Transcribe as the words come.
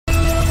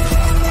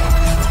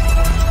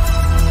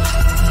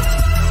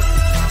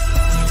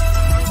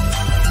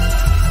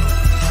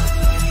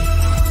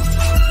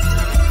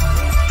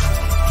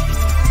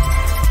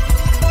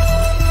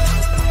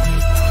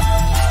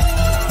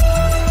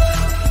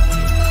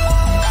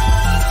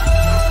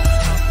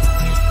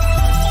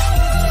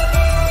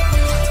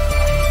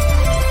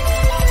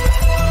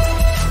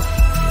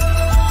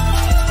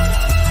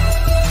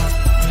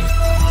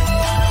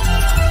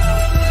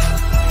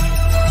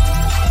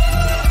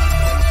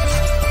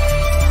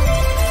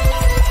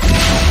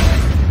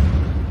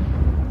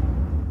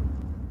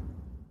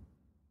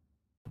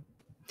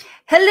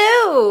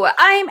Hello,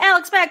 I'm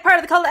Alex Mack, part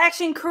of the Call to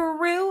Action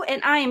crew,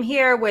 and I am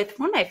here with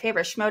one of my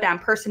favorite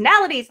Schmoedown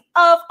personalities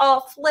of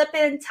all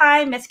flippin'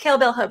 time, Miss Kill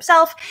Bill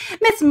herself,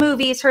 Miss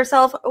Movies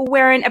herself,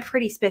 wearing a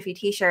pretty spiffy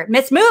t-shirt.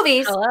 Miss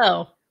Movies!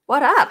 Hello.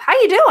 What up? How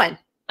you doing?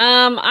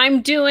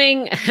 I'm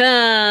doing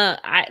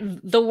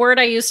the word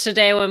I used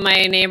today when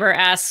my neighbor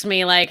asked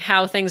me like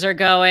how things are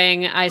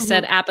going. I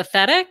said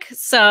apathetic.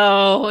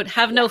 So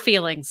have no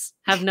feelings.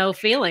 Have no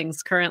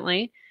feelings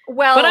currently.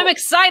 Well, but I'm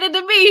excited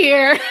to be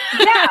here.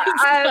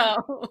 Yeah,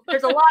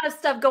 there's a lot of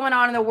stuff going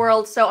on in the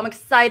world, so I'm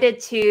excited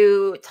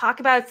to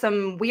talk about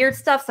some weird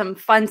stuff, some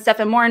fun stuff,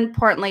 and more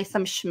importantly,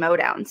 some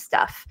Schmoedown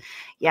stuff.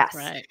 Yes.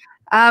 Right.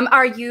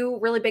 Are you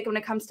really big when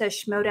it comes to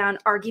Schmoedown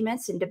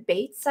arguments and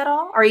debates at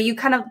all? Or are you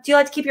do you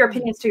like to keep your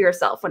opinions to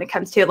yourself when it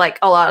comes to like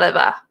a lot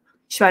of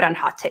Schmoedown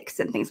hot takes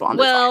and things along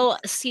those lines? Well,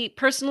 see,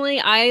 personally,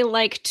 I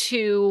like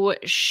to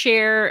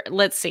share,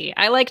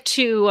 I like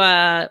to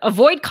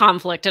avoid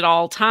conflict at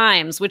all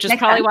times, which is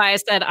probably why I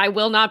said I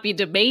will not be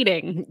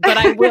debating, but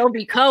I will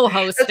be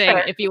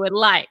co-hosting if you would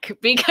like,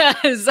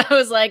 because I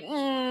was like,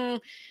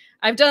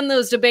 I've done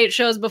those debate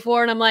shows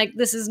before, and I'm like,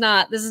 this is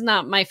not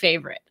my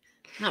favorite.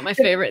 Not my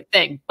favorite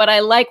thing, but I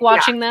like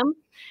watching them,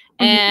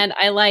 and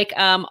I like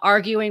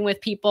arguing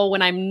with people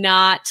when I'm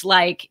not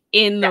like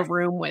in the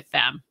room with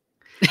them.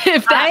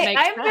 If that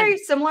makes sense. I'm very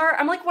similar.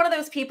 I'm like one of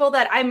those people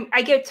that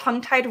I get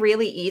tongue tied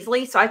really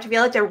easily, so I have to be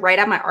able to write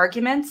out my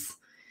arguments.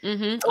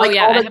 Like,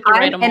 I have to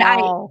write them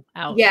all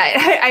out. Yeah,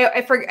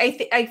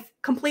 I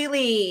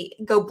completely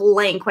go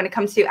blank when it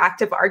comes to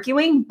active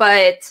arguing,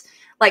 but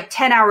like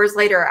 10 hours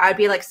later, I'd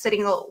be like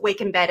sitting awake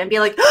in bed and be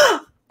like,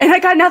 oh, and I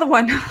got another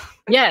one.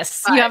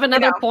 Yes, you have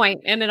another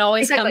point, and it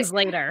always comes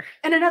later.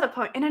 And another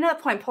point,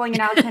 pulling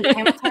an Alexander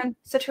Hamilton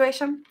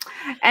situation.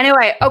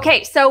 Anyway,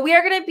 okay, so we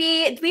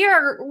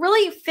are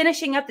really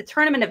finishing up the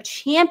Tournament of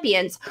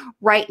Champions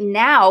right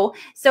now.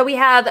 So we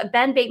have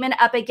Ben Bateman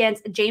up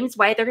against James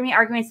White. They're going to be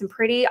arguing some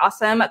pretty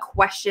awesome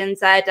questions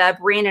that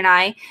Brian and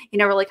I,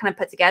 really kind of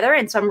put together.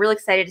 And so I'm really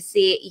excited to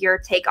see your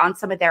take on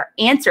some of their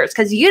answers,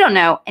 because you don't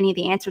know any of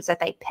the answers that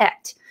they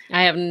picked.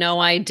 I have no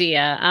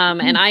idea.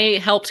 And I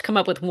helped come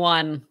up with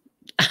one.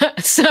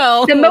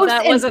 So the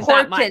most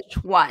important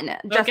one.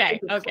 Okay.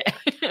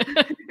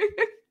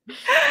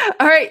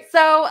 All right.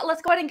 So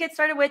let's go ahead and get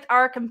started with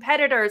our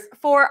competitors.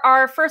 For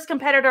our first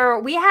competitor,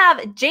 we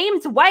have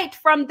James White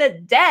from the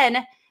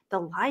Den, the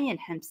Lion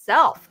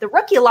himself, the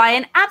rookie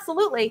Lion.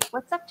 Absolutely.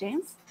 What's up,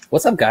 James?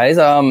 What's up, guys?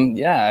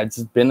 Yeah, it's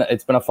been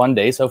a fun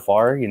day so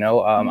far.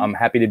 I'm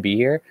happy to be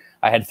here.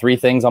 I had 3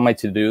 things on my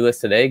to-do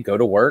list today: go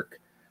to work,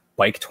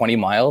 bike 20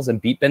 miles,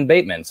 and beat Ben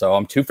Bateman. So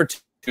I'm 2 for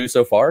 2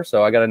 so far.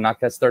 So I got to knock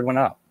that third one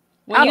out.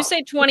 When you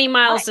say 20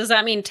 miles, does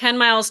that mean 10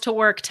 miles to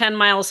work, 10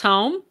 miles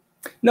home?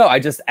 No,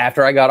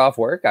 after I got off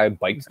work, I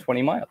biked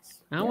 20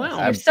 miles. Oh,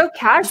 wow. You're so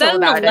casual. Is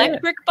that an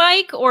electric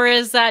bike, or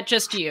is that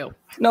just you?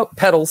 No,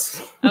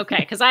 pedals. Okay,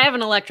 because I have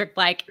an electric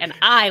bike and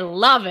I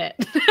love it.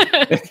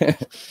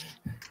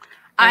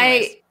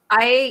 I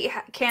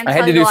can't. I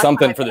had to do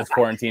something for this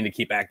quarantine to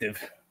keep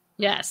active.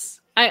 Yes.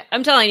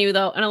 I'm telling you,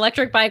 though, an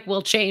electric bike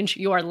will change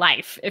your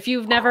life. If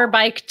you've never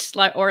biked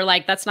or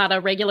that's not a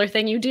regular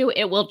thing you do,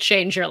 it will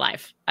change your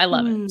life. I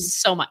love it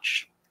so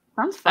much.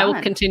 Sounds fun. I will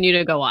continue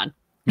to go on.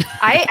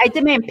 I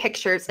demand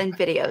pictures and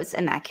videos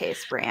in that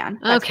case, Brian.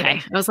 Okay.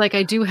 I was like,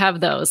 I do have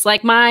those.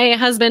 Like my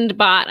husband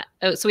bought,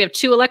 so we have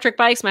 2 electric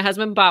bikes. My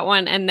husband bought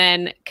one and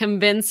then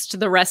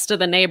convinced the rest of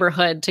the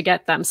neighborhood to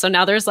get them. So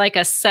now there's like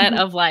a set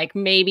of like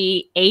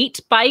maybe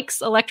 8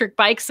 electric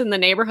bikes in the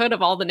neighborhood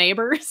of all the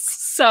neighbors.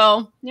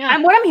 So yeah.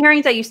 And what I'm hearing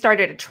is that you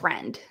started a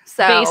trend.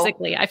 So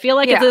basically, I feel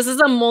like if this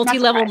is a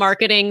multi-level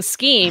marketing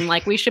scheme,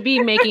 like we should be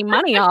making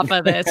money off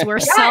of this. We're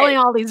selling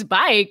all these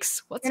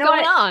bikes. What's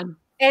going on?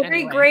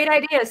 Every great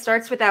idea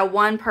starts with that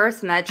one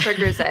person that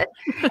triggers it.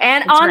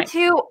 And on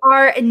to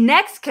our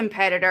next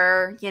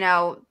competitor,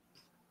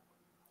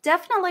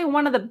 definitely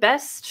one of the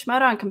best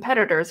Schmoedown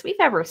competitors we've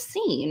ever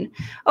seen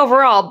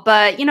overall.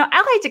 But,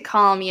 I like to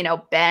call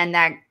him, Ben,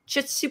 that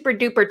just super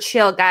duper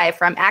chill guy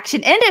from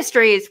Action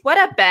Industries. What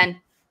up,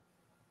 Ben?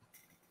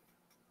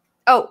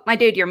 Oh, my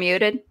dude, you're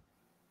muted.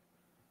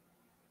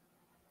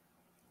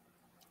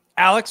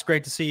 Alex,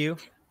 great to see you.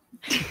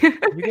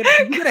 You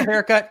get a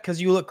haircut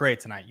because you look great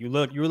tonight. You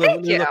look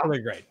really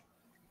great.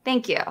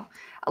 Thank you.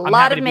 A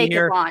lot of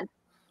makeup on.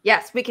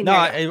 Yes, we can.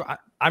 No,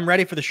 I'm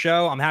ready for the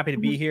show. I'm happy to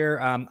be here.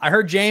 I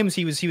heard James.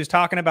 He was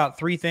talking about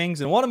 3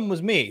 things, and one of them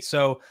was me.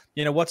 So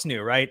what's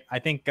new, right? I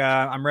think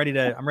I'm ready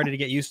to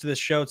get used to this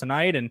show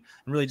tonight and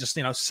really just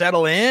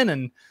settle in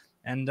and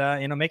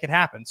make it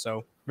happen.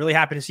 So really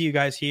happy to see you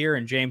guys here.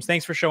 And James,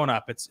 thanks for showing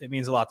up. It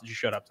means a lot that you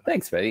showed up tonight.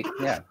 Thanks, Betty.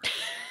 Yeah.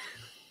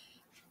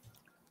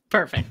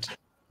 Perfect.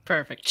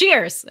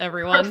 Cheers,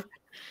 everyone.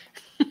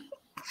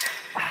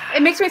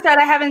 It makes me sad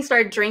I haven't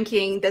started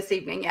drinking this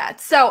evening yet.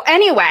 So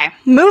anyway,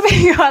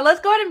 moving on. Let's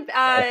go ahead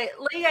and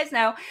let you guys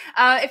know.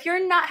 If you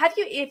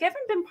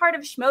haven't been part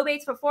of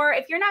Schmobates before,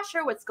 if you're not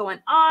sure what's going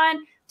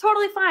on,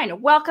 totally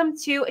fine. Welcome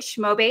to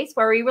Schmobates,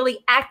 where we really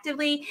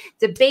actively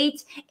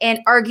debate and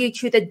argue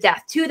to the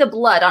death, to the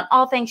blood on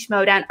all things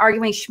Schmodown,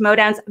 arguing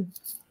Schmodown's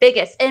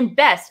biggest and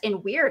best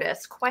and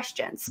weirdest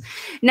questions.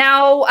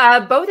 Now,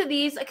 both of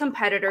these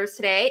competitors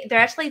today,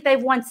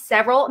 they've won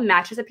several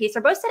matches apiece.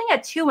 They're both sitting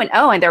at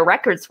 2-0 in their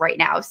records right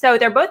now. So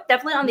they're both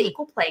definitely on the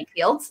equal playing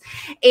fields.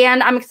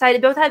 And I'm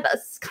excited. Both have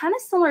kind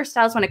of similar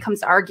styles when it comes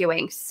to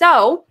arguing.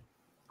 So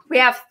we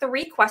have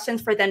 3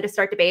 questions for them to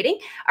start debating.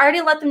 I already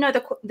let them know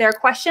their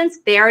questions.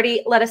 They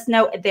already let us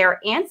know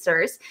their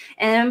answers.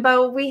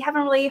 But we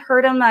haven't really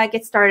heard them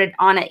get started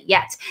on it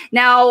yet.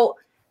 Now,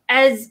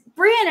 as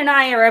Brian and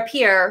I are up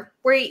here,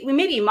 we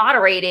may be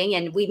moderating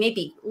and we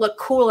maybe look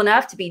cool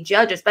enough to be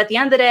judges, but at the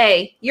end of the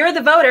day, you're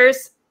the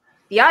voters,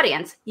 the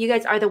audience. You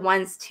guys are the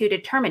ones to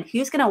determine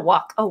who's going to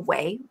walk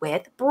away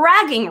with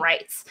bragging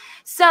rights.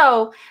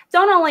 So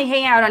don't only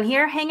hang out on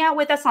here, hang out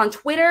with us on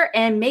Twitter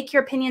and make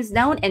your opinions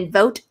known and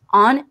vote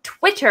on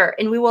Twitter.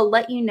 And we will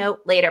let you know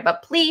later.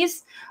 But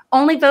please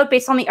only vote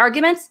based on the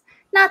arguments,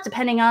 not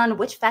depending on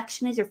which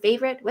faction is your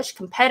favorite, which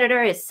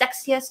competitor is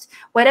sexiest,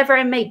 whatever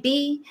it may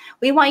be.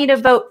 We want you to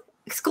vote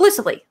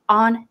exclusively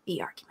on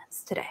the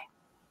arguments today.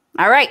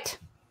 All right.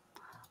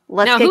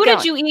 Let's now, get who going.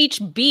 did you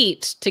each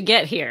beat to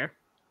get here?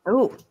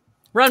 Ooh.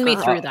 Run me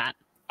through that.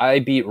 I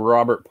beat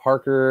Robert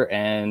Parker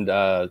and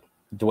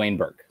Dwayne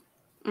Burke.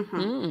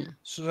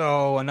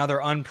 So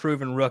another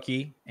unproven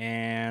rookie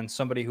and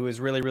somebody who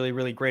is really, really,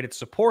 really great at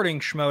supporting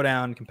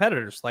Schmodown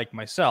competitors like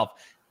myself.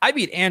 I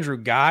beat Andrew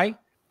Guy.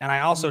 And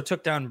I also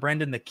took down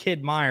Brendan the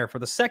Kid Meyer for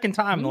the second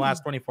time in the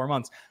last 24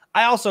 months.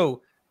 I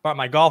also bought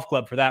my golf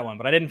club for that one,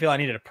 but I didn't feel I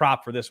needed a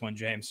prop for this one,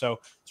 James. So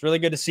it's really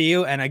good to see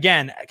you. And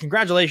again,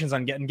 congratulations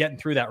on getting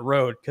through that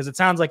road, because it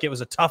sounds like it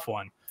was a tough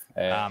one.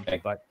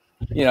 But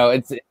you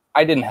know,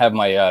 I didn't have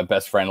my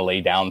best friend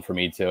lay down for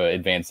me to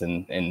advance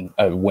in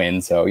a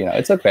win, so you know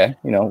it's okay.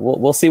 You know,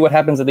 we'll see what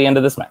happens at the end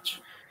of this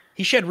match.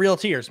 He shed real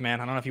tears, man.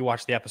 I don't know if you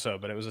watched the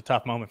episode, but it was a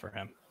tough moment for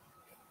him.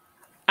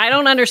 I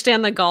don't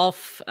understand the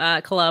golf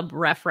club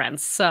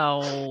reference,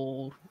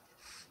 so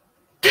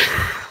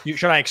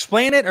should I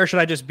explain it or should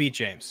I just beat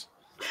James?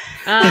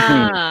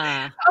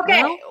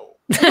 Okay.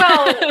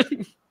 Well,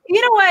 you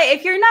know what?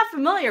 If you're not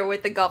familiar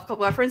with the golf club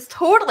reference,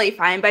 totally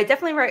fine. But I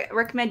definitely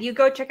recommend you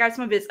go check out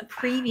some of his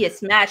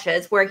previous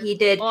matches where he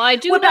did. Well, I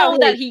do know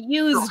that he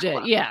used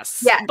it.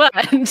 Yes. Yeah. But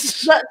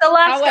the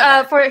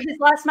last for his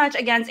last match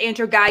against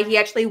Andrew Guy, he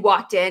actually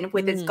walked in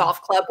with his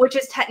golf club, which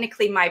is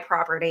technically my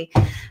property.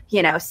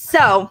 You know,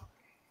 so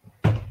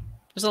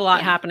there's a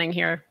lot happening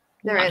here.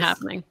 There is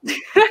happening.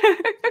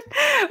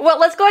 Well,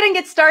 let's go ahead and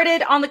get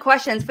started on the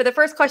questions. For the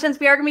first questions,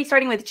 we are going to be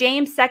starting with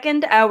James.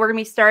 Second, we're going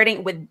to be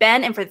starting with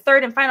Ben. And for the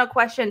third and final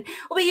question,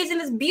 we'll be using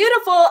this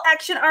beautiful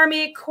Action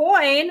Army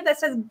coin that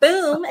says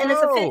boom. And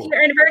it's a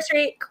 50-year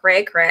anniversary.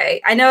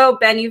 Cray. I know,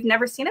 Ben, you've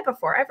never seen it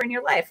before ever in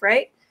your life,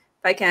 right?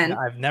 If I can. No,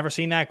 I've never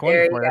seen that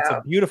coin before. That's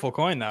a beautiful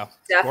coin, though.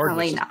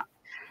 Definitely not.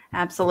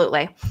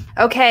 Absolutely.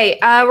 Okay,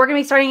 we're going to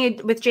be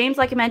starting with James.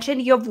 Like I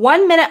mentioned, you have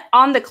 1 minute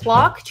on the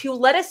clock to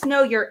let us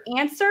know your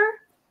answer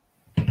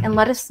and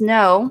let us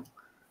know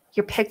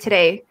your pick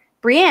today.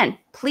 Brienne,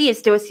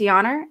 please do us the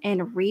honor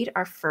and read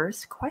our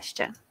first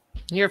question.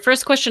 Your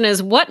first question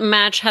is, what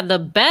match had the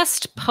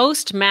best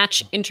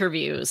post-match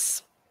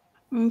interviews?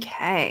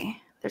 Okay.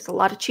 There's a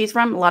lot to choose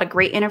from, a lot of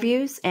great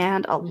interviews,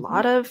 and a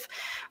lot of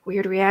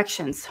weird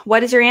reactions.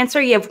 What is your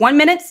answer? You have 1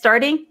 minute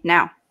starting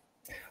now.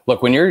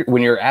 Look, when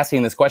you're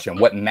asking this question,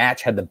 what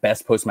match had the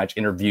best post-match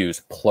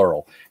interviews,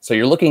 plural? So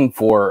you're looking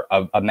for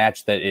a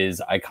match that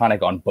is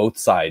iconic on both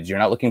sides. You're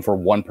not looking for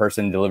one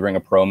person delivering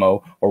a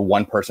promo or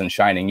one person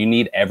shining. You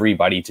need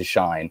everybody to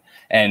shine.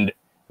 And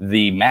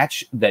the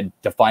match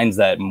that defines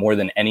that more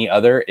than any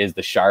other is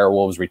the Shire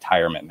Wolves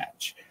retirement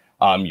match.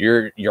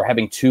 You're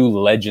having 2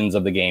 legends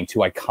of the game, 2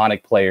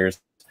 iconic players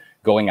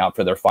going out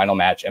for their final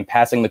match and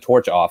passing the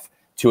torch off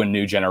to a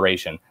new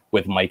generation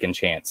with Mike and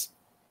Chance.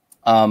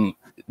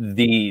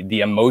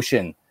 The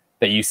emotion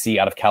that you see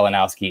out of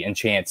Kalinowski and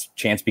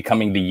Chance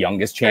becoming the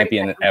youngest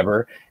champion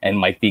ever and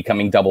Mike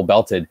becoming double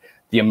belted,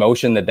 the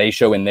emotion that they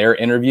show in their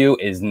interview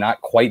is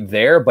not quite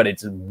there, but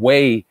it's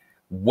way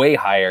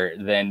higher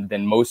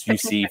than most you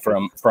see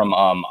from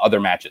other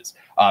matches.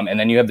 And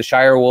then you have the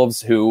Shire Wolves,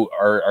 who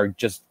are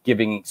just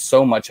giving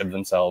so much of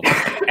themselves.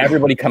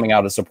 Everybody coming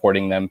out and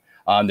supporting them.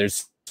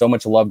 There's so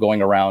much love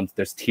going around.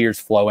 There's tears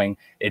flowing.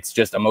 It's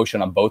just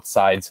emotion on both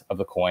sides of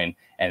the coin.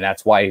 And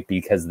that's why,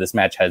 because this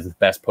match has the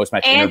best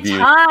post-match interview.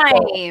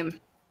 Time.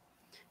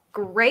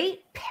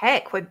 Great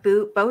pick with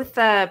both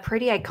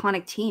pretty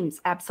iconic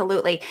teams.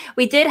 Absolutely.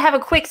 We did have a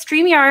quick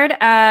StreamYard,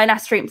 not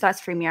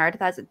StreamYard.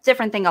 That's a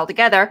different thing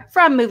altogether.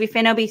 From Movie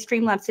Fanobi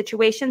Streamlab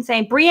Situation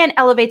saying, Brienne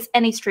elevates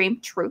any stream.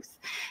 Truth.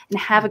 And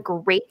have a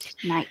great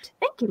night.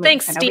 Thank you.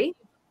 Thanks, Steve.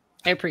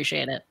 I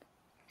appreciate it.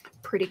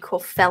 Pretty cool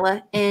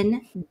fella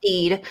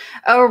indeed.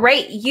 All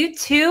right, you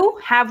two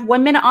have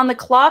 1 minute on the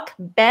clock.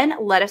 Ben,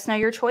 let us know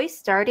your choice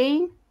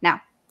starting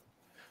now.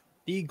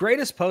 The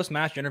greatest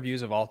post-match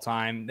interviews of all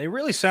time, they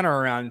really center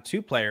around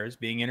two players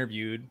being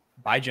interviewed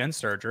by Jen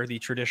Sturger, the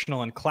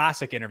traditional and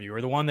classic interviewer,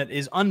 the one that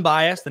is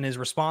unbiased and is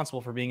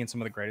responsible for being in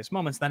some of the greatest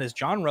moments. That is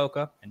John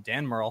Rocha and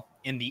Dan Murrell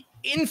in the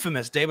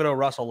infamous David O.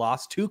 Russell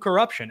loss to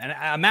Corruption, and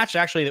a match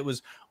actually that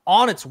was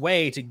on its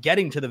way to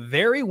getting to the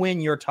very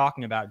win you're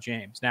talking about,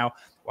 James. Now,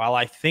 while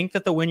I think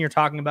that the win you're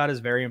talking about is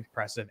very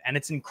impressive and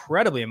it's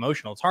incredibly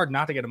emotional, it's hard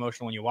not to get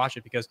emotional when you watch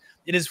it because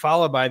it is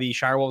followed by the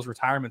Shirewolves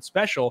retirement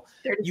special.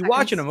 You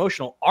watch an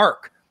emotional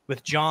arc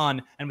with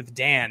John and with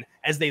Dan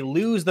as they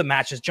lose the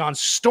match, as John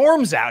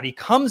storms out. He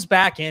comes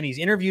back in, he's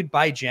interviewed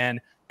by Jen,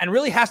 and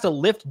really has to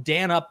lift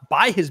Dan up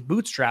by his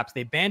bootstraps.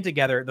 They band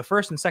together, the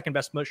first and second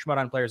best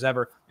Schmoedown players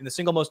ever, in the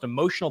single most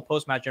emotional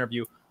post-match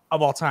interview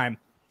of all time.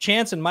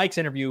 Chance and Mike's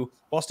interview,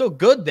 while still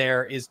good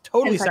there, is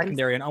totally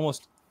secondary and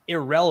almost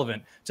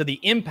irrelevant to the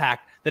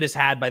impact that is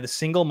had by the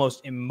single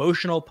most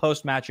emotional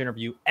post-match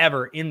interview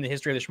ever in the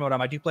history of the Schmoedown.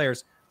 My two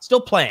players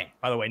still playing,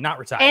 by the way, not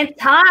retired. And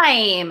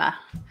time.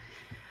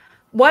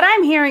 What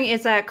I'm hearing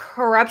is that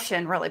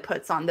Corruption really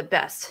puts on the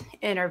best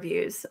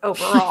interviews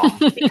overall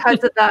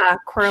because of the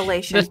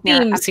correlation. The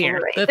themes here.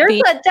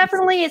 There's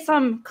definitely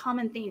some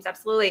common themes.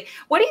 Absolutely.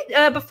 What do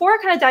you, before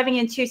kind of diving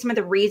into some of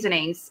the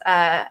reasonings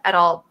at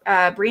all,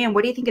 Brian,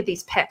 what do you think of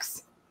these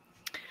picks?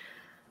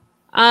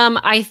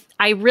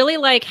 I really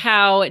like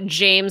how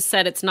James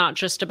said it's not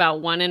just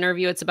about one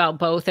interview, it's about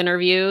both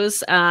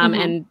interviews,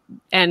 and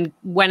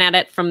went at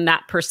it from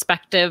that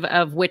perspective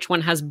of which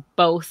one has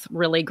both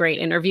really great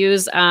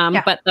interviews.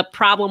 But the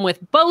problem with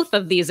both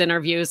of these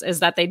interviews is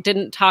that they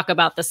didn't talk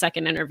about the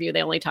second interview.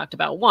 They only talked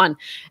about one.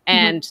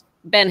 And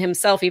Ben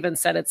himself even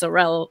said it's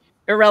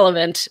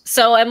irrelevant.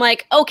 So I'm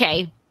like,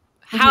 okay,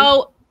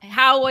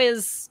 how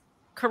is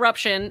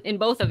Corruption in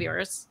both of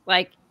yours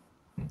like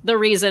the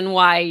reason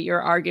why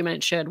your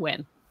argument should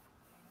win?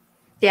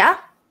 Yeah,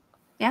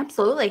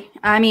 absolutely.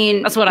 I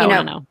mean, that's what I want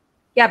to know.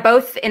 Yeah,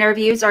 both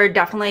interviews are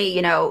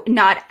definitely,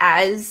 not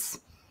as,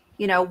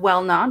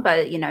 well known,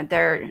 but,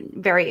 they're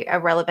very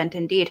relevant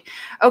indeed.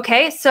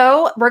 Okay,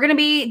 so we're going to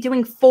be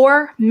doing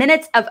 4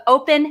 minutes of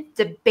open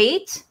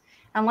debate.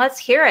 And let's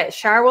hear it.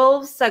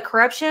 Shirewolves,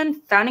 Corruption,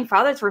 Founding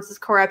Fathers versus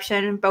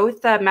Corruption,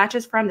 both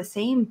matches from the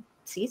same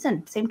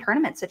season, same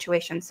tournament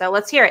situation. So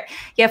let's hear it.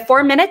 You have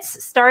 4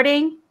 minutes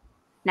starting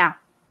now.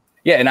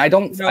 Yeah, and I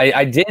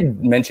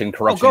did mention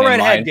Corruption. Go right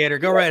ahead, Gator.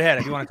 Go right ahead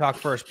if you want to talk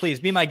first. Please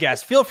be my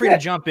guest. Feel free to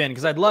jump in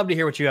because I'd love to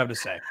hear what you have to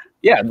say.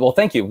 Yeah, well,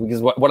 thank you.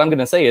 Because what I'm going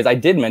to say is I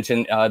did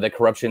mention the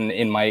Corruption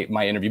in my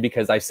interview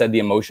because I said the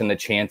emotion that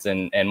Chance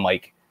and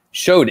Mike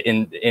showed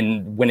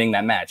in winning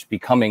that match,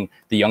 becoming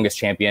the youngest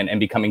champion and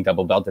becoming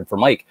double belted for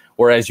Mike.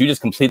 Whereas you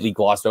just completely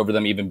glossed over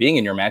them even being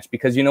in your match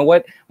because you know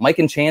what? Mike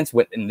and Chance,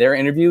 in their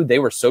interview, they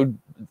were so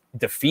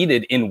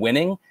defeated in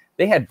winning.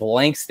 They had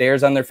blank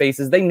stares on their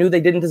faces. They knew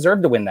they didn't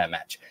deserve to win that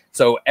match.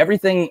 So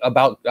everything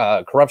about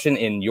Corruption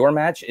in your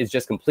match is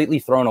just completely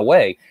thrown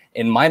away.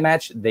 In my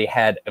match, they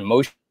had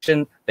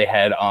emotion. They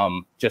had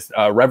just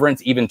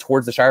reverence even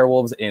towards the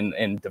Shirewolves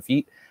in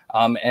defeat.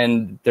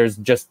 And there's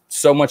just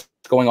so much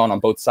going on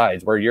both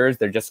sides. Where yours,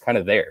 they're just kind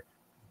of there.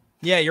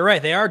 Yeah, you're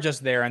right. They are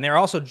just there, and they're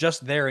also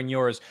just there in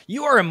yours.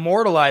 You are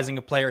immortalizing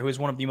a player who is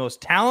one of the most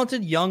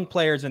talented young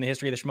players in the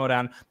history of the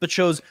Schmoedown, but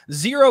shows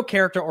zero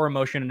character or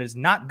emotion and is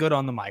not good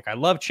on the mic. I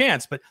love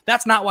Chance, but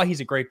that's not why he's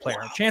a great player.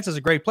 Chance is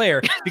a great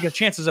player because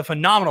Chance is a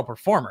phenomenal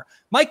performer.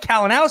 Mike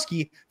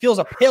Kalinowski feels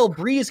a pale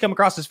breeze come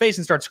across his face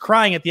and starts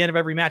crying at the end of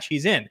every match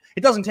he's in.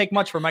 It doesn't take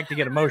much for Mike to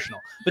get emotional.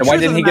 And why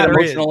didn't he get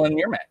emotional in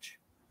your match?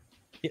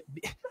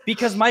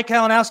 Because Mike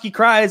Kalinowski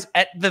cries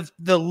at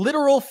the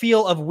literal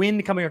feel of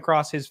wind coming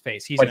across his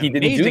face. He's an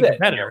amazing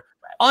competitor,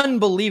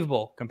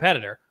 unbelievable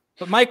competitor,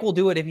 but Mike will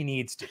do it if he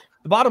needs to.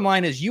 The bottom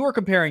line is you are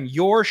comparing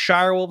your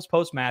Shirewolves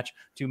post-match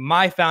to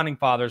my Founding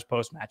Fathers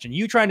post-match, and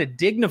you trying to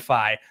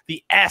dignify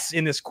the S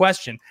in this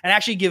question and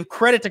actually give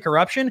credit to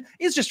Corruption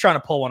is just trying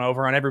to pull one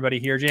over on everybody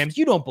here, James.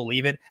 You don't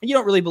believe it, and you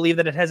don't really believe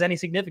that it has any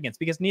significance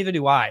because neither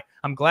do I.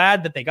 I'm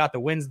glad that they got the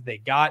wins that they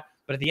got,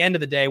 but at the end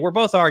of the day, we're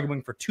both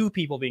arguing for 2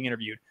 people being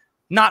interviewed,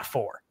 not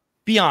 4.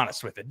 Be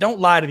honest with it. Don't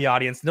lie to the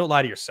audience. Don't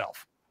lie to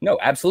yourself. No,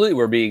 absolutely.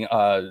 We're being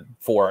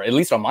 4, at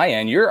least on my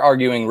end. You're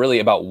arguing really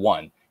about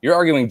 1. You're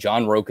arguing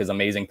John Rocha's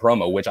amazing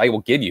promo, which I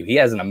will give you. He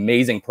has an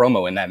amazing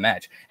promo in that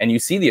match, and you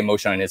see the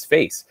emotion on his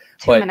face.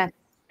 But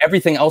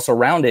everything else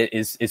around it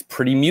is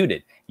pretty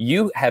muted.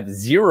 You have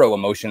zero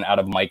emotion out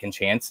of Mike and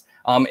Chance.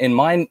 In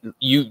mine,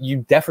 you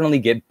definitely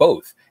get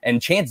both.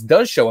 And Chance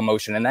does show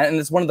emotion in that, and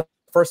it's one of the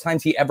first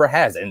times he ever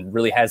has and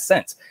really has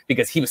sense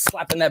because he was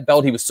slapping that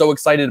belt. He was so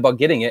excited about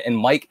getting it. And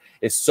Mike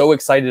is so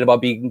excited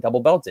about being double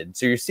belted.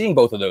 So you're seeing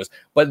both of those,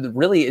 but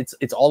really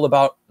it's all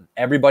about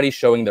everybody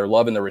showing their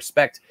love and their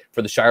respect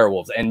for the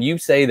Shirewolves. And you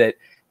say that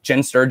Jen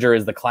Sturger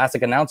is the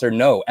classic announcer.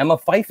 No, Emma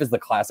Fyffe is the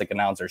classic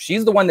announcer.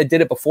 She's the one that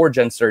did it before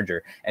Jen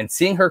Sturger. And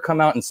seeing her come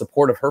out in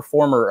support of her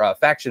former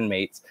faction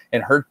mates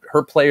and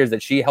her players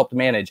that she helped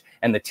manage,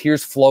 and the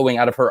tears flowing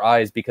out of her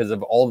eyes because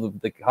of all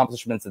of the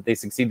accomplishments that they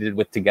succeeded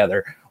with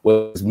together,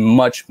 was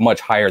much,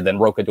 much higher than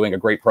Rocha doing a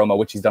great promo,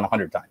 which he's done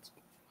 100 times.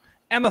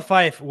 Emma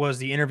Fyffe was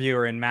the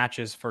interviewer in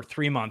matches for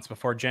 3 months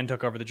before Jen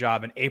took over the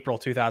job in April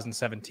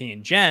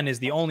 2017. Jen is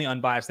the only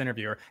unbiased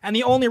interviewer. And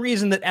the only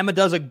reason that Emma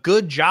does a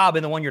good job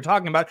in the one you're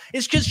talking about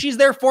is because she's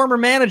their former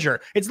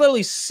manager. It's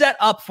literally set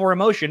up for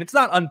emotion. It's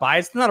not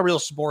unbiased. It's not a real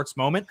sports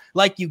moment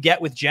like you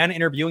get with Jen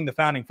interviewing the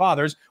founding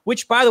fathers,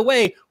 which, by the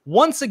way,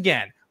 once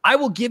again, I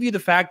will give you the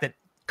fact that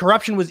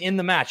corruption was in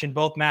the match, in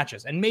both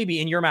matches. And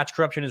maybe in your match,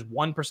 corruption is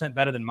 1%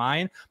 better than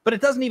mine, but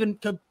it doesn't even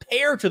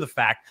compare to the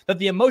fact that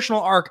the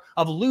emotional arc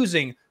of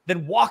losing,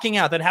 then walking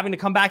out, then having to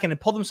come back in and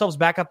pull themselves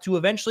back up to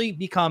eventually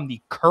become the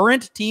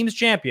current team's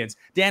champions.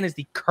 Dan is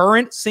the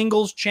current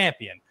singles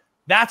champion.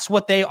 That's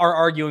what they are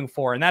arguing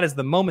for. And that is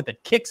the moment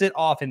that kicks it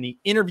off in the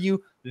interview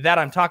that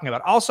I'm talking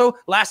about. Also,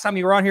 last time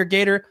you were on here,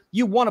 Gator,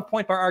 you won a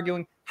point by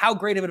arguing how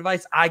great of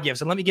advice I give.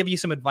 So let me give you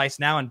some advice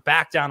now and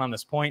back down on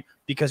this point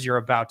because you're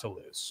about to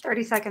lose.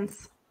 30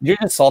 seconds. You're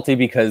just salty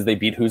because they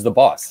beat Who's the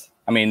Boss.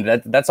 I mean,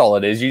 that's all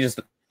it is. You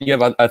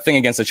have a thing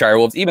against the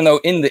Shirewolves, even though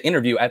in the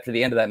interview after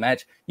the end of that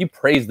match, you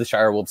praised the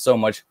Shirewolves so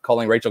much,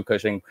 calling Rachel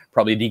Cushing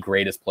probably the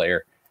greatest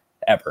player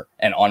ever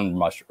and on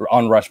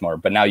Rushmore.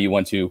 But now you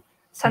want to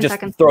just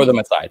throw them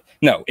aside.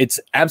 No,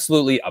 it's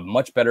absolutely a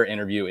much better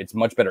interview. It's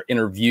much better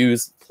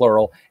interviews,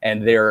 plural,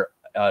 and they're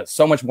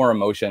so much more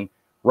emotion.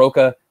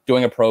 Rocha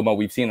doing a promo,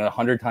 we've seen it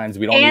 100 times.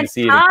 We don't need to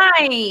see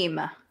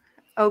it.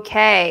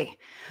 Okay.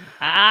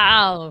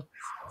 Wow.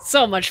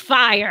 So much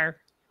fire.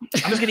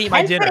 I'm just going to eat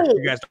my dinner.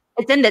 You guys.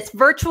 It's in this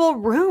virtual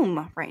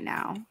room right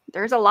now.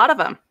 There's a lot of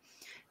them.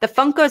 The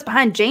Funkos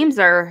behind James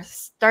are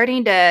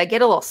starting to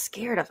get a little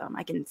scared of him.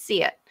 I can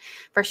see it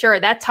for sure.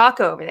 That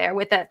taco over there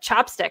with that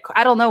chopstick.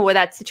 I don't know what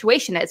that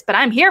situation is, but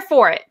I'm here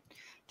for it.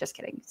 Just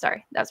kidding.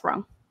 Sorry, that's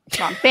wrong.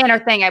 Wrong banner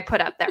thing I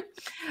put up there.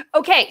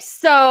 Okay,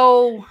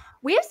 so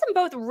we have some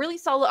both really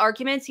solid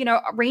arguments,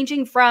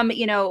 ranging from,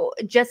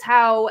 just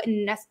how,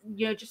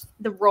 just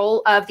the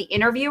role of the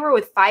interviewer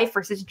with Fyffe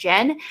versus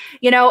Jen,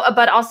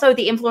 but also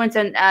the influence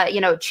and,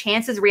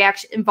 Chance's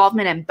reaction,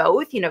 involvement in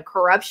both,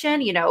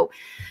 corruption,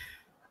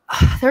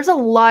 there's a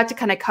lot to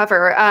kind of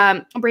cover.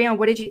 Brianna,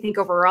 what did you think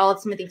overall of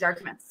some of these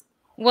arguments?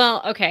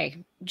 Well,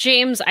 okay.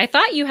 James, I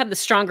thought you had the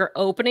stronger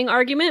opening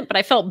argument, but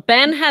I felt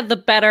Ben had the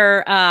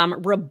better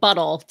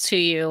rebuttal to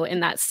you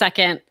in that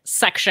second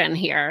section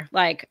here.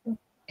 Like,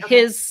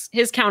 his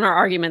counter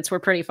arguments were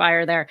pretty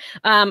fire there.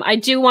 I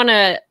do want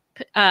to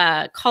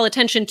call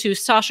attention to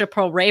Sasha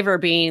Pearl Raver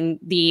being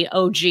the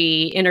OG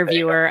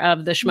interviewer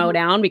of the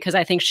Schmodown, because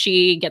I think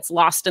she gets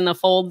lost in the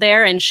fold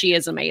there and she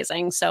is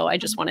amazing. So I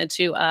just wanted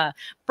to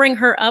bring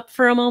her up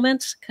for a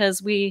moment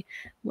because I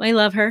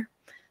love her.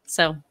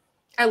 So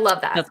I love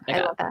that.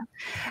 I love that.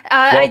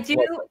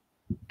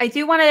 I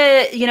do want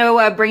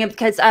to, bring up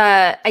because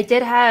I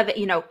did have,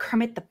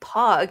 Kermit the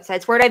Pog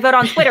says, where did I vote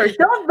on Twitter?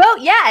 Don't vote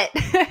yet.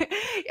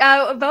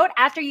 Vote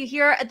after you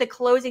hear the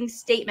closing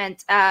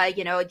statement,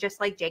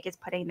 just like Jake is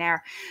putting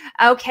there.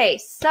 Okay,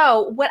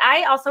 so what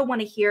I also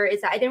want to hear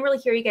is that I didn't really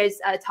hear you guys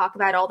talk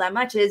about all that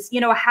much is,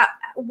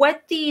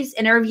 what these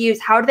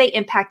interviews, how do they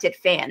impacted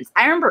fans?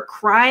 I remember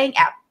crying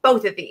at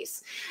both of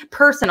these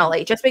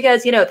personally, just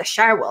because, the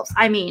Shirewolves,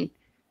 I mean,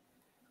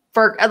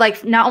 for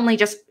not only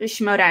just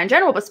Schmodown in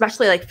general, but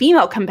especially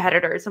female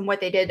competitors and what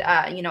they did,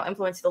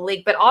 influence the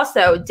league, but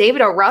also David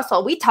O.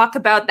 Russell. We talk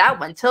about that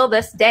one till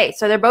this day.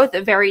 So they're both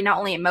very, not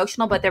only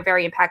emotional, but they're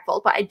very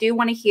impactful. But I do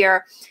want to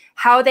hear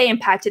how they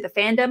impacted the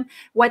fandom,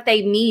 what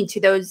they mean to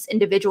those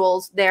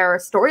individuals, their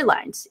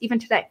storylines, even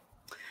today.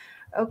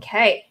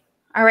 Okay.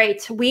 All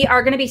right. We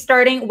are going to be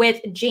starting with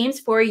James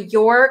for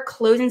your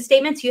closing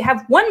statements. You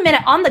have 1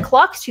 minute on the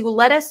clock to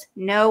let us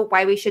know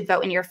why we should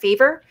vote in your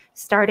favor,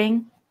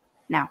 starting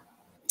now.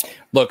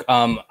 Look,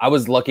 I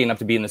was lucky enough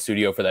to be in the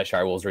studio for that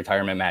Shirewolves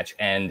retirement match,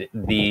 and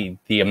the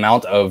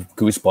amount of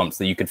goosebumps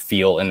that you could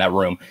feel in that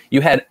room.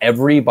 You had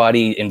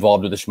everybody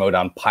involved with the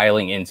Schmodown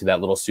piling into that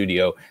little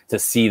studio to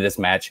see this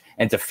match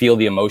and to feel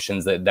the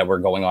emotions that were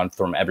going on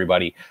from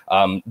everybody.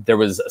 There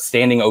was a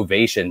standing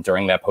ovation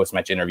during that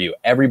post-match interview.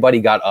 Everybody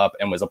got up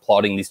and was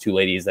applauding these two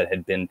ladies that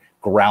had been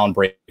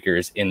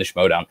groundbreakers in the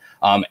Schmodown.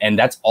 And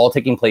that's all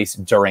taking place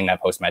during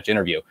that post-match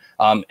interview.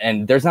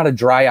 And there's not a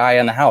dry eye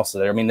in the house.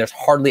 I mean, there's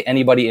hardly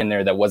anybody in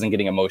there that wasn't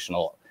getting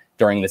emotional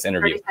during this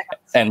interview.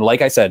 And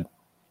like I said,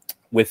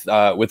 with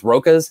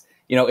Rocha's,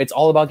 it's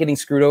all about getting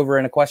screwed over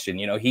in a question.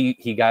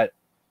 He got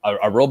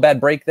a real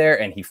bad break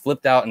there and he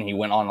flipped out and he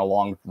went on a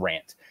long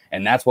rant.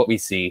 And that's what we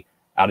see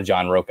out of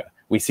John Rocha.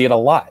 We see it a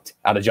lot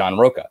out of John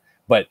Rocha,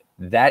 but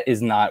that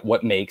is not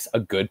what makes a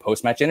good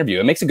post-match interview.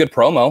 It makes a good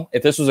promo.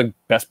 If this was a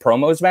best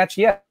promos match,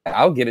 yeah,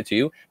 I'll give it to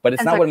you. But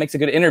it's not what makes a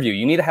good interview.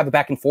 You need to have a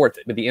back and forth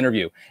with the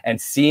interview.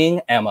 And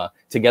seeing Emma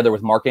together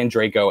with Mark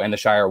Andreyko and the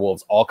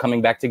Shirewolves all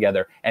coming back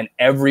together and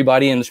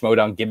everybody in the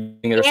Schmodown giving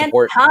their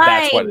support,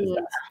 that's what it is.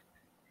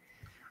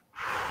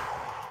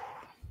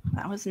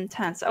 That was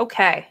intense.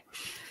 Okay.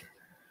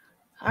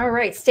 All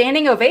right.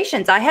 Standing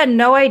ovations. I had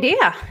no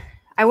idea.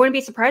 I wouldn't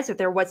be surprised if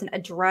there wasn't a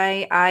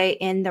dry eye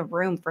in the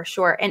room for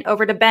sure. And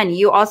over to Ben.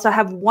 You also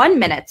have 1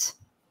 minute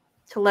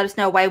to let us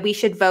know why we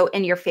should vote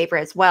in your favor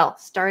as well,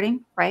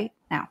 starting right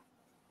now.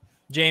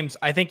 James,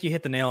 I think you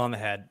hit the nail on the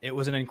head. It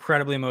was an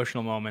incredibly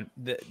emotional moment.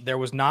 There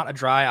was not a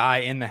dry eye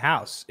in the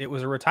house. It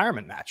was a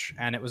retirement match,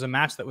 and it was a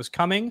match that was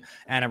coming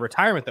and a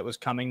retirement that was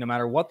coming no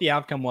matter what the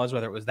outcome was,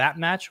 whether it was that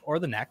match or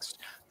the next.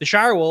 The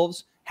Shire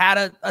Wolves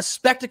had a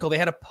spectacle. They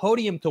had a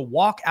podium to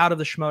walk out of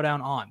the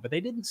Schmoedown on, but they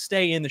didn't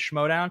stay in the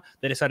Schmoedown.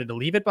 They decided to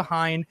leave it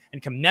behind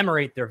and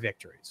commemorate their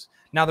victories.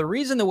 Now, the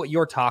reason that what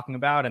you're talking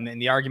about and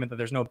the argument that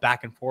there's no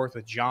back and forth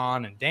with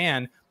John and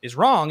Dan is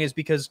wrong is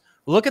because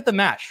look at the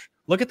match.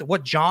 Look at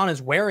what John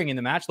is wearing in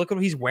the match. Look at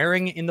what he's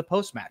wearing in the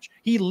post-match.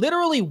 He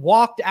literally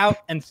walked out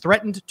and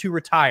threatened to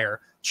retire,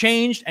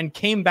 changed, and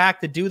came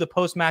back to do the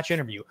post-match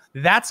interview.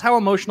 That's how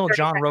emotional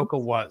John Rocha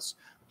was.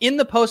 In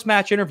the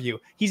post-match interview,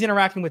 he's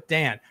interacting with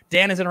Dan.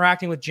 Dan is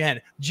interacting with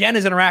Jen. Jen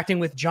is interacting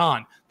with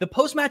John. The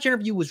post-match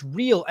interview was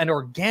real and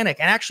organic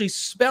and actually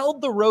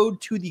spelled the road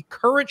to the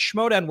current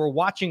Schmoedown we're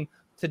watching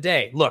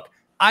today. Look,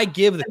 I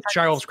give the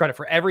Shire Wolves credit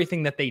for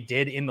everything that they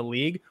did in the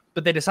league,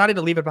 but they decided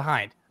to leave it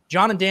behind.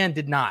 John and Dan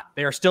did not.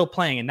 They are still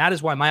playing, and that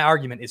is why my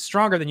argument is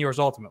stronger than yours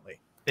ultimately.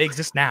 They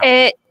exist now.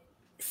 It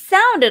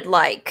sounded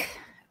like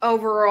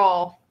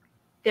overall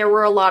there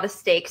were a lot of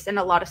stakes and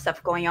a lot of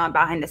stuff going on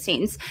behind the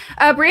scenes.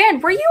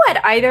 Brienne, were you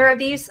at either of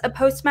these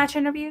post-match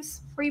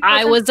interviews? Were you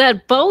I was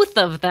at both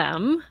of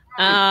them.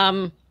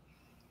 I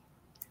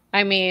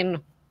mean,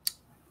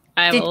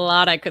 I have a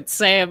lot I could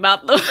say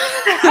about the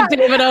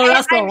David O.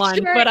 Russell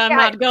one, but I'm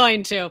not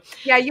going to.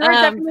 Yeah, you are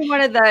definitely one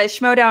of the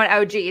Schmoedown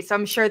OGs, so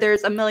I'm sure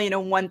there's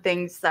 1,000,001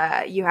 things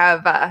that you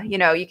have,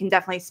 you can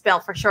definitely spill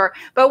for sure.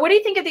 But what do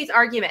you think of these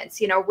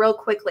arguments, real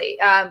quickly?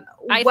 I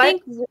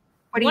think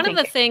one of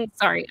the things,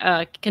 sorry,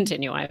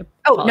 continue. I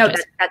apologize.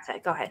 No, that's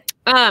it. Go ahead.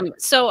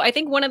 So I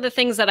think one of the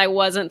things that I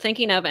wasn't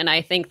thinking of, and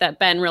I think that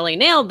Ben really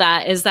nailed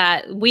that, is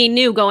that we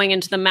knew going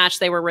into the match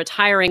they were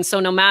retiring. So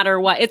no matter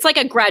what, it's like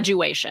a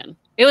graduation.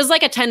 It was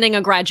like attending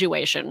a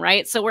graduation,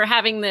 right? So we're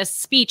having this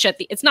speech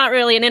it's not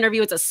really an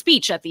interview, it's a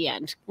speech at the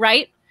end,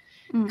 right?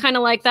 Kind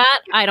of like that.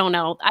 I don't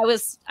know. I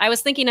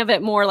was thinking of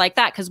it more like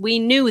that because we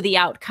knew the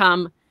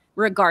outcome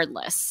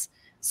regardless.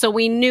 So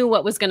we knew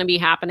what was going to be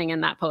happening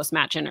in that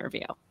post-match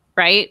interview,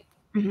 right?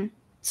 Mm-hmm.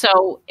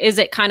 So is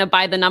it kind of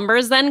by the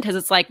numbers then? Because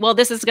it's like, well,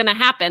 this is going to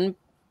happen.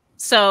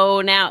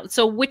 So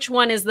which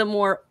one is the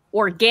more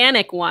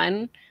organic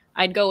one?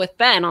 I'd go with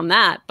Ben on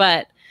that,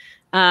 but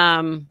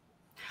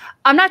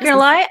I'm not going to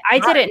lie. I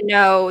didn't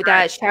know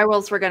that Shire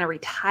Wolves were going to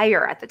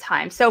retire at the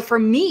time. So for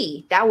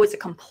me, that was a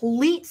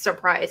complete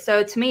surprise.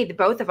 So to me,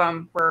 both of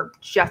them were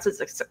just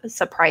as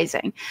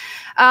surprising.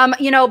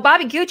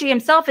 Bobby Gucci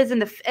himself is in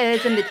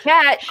the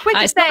chat. Quick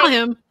to saw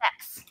him.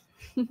 Next.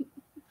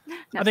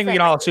 I think we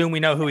can all assume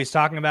we know who he's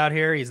talking about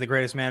here. He's the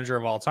greatest manager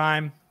of all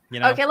time.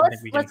 Okay,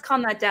 let's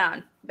calm that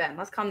down, Ben.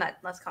 Let's calm that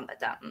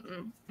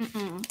down.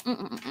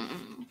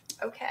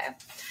 Okay.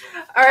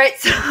 All right.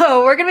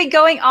 So we're going to be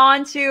going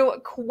on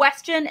to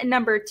question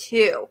number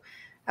 2.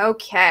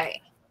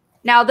 Okay.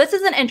 Now, this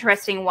is an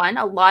interesting one.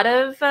 A lot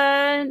of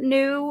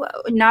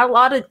not a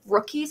lot of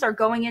rookies are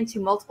going into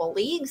multiple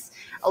leagues.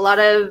 A lot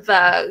of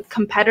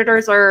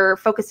competitors are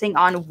focusing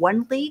on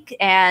one league.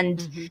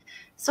 And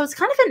so it's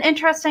kind of an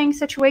interesting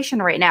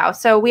situation right now.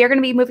 So we are going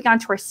to be moving on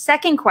to our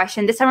second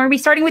question. This time we're going to be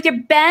starting with your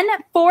Ben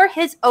for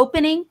his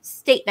opening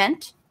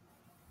statement.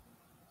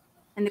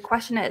 And the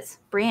question is,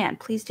 Brienne,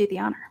 please do the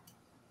honor.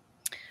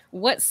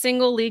 What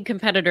single league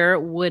competitor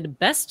would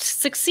best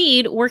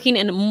succeed working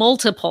in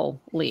multiple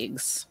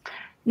leagues?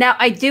 Now,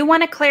 I do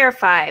want to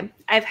clarify. When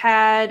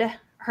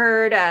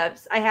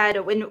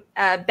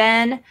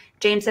Ben,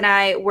 James, and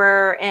I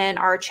were in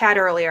our chat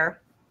earlier,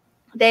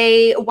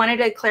 they wanted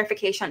a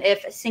clarification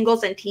if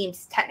singles and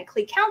teams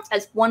technically count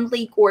as one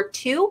league or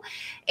two.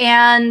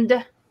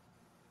 And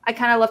I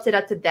kind of left it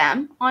up to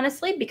them,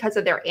 honestly, because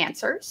of their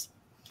answers.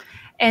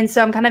 And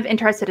so I'm kind of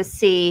interested to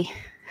see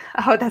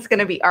how that's going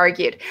to be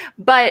argued.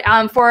 But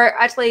for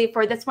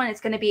this one, it's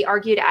going to be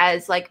argued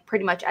as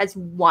pretty much as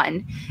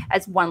one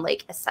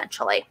league,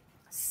 essentially.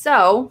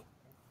 So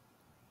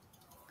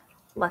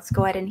let's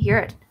go ahead and hear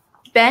it.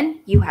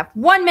 Ben, you have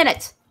 1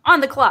 minute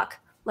on the clock.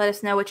 Let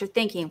us know what you're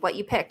thinking, what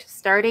you picked,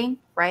 starting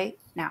right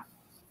now.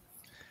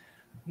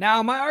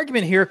 Now, my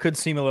argument here could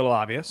seem a little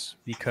obvious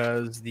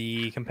because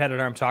the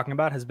competitor I'm talking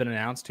about has been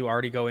announced to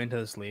already go into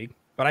this league.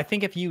 But I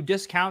think if you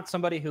discount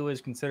somebody who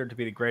is considered to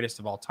be the greatest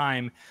of all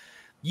time,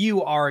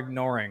 you are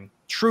ignoring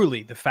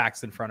truly the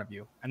facts in front of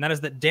you. And that is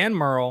that Dan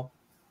Murrell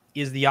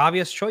is the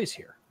obvious choice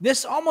here.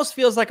 This almost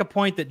feels like a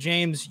point that,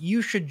 James,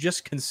 you should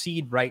just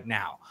concede right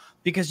now,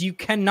 because you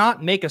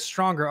cannot make a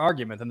stronger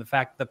argument than the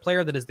fact that the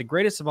player that is the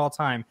greatest of all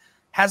time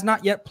has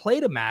not yet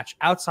played a match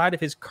outside of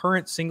his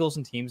current singles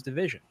and teams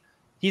division.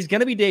 He's going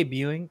to be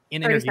debuting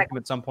in Interview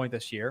at some point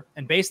this year.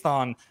 And based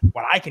on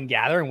what I can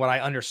gather and what I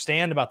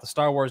understand about the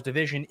Star Wars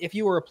division, if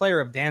you were a player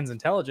of Dan's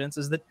intelligence,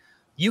 is that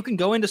you can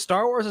go into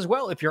Star Wars as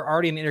well if you're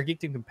already an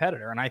Intergeekdom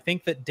competitor. And I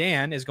think that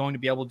Dan is going to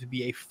be able to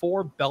be a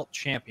 4-belt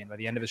champion by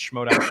the end of his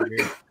Schmoedown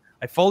career.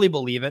 I fully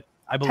believe it.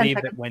 I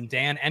believe that when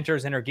Dan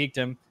enters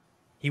Intergeekdom,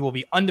 he will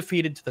be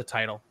undefeated to the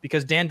title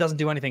because Dan doesn't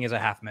do anything as a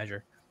half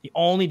measure. He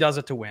only does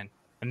it to win.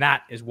 And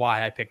that is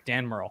why I picked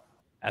Dan Murrell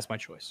as my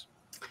choice.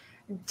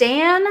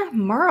 Dan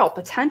Murrell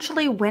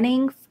potentially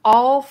winning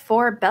all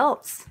 4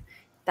 belts.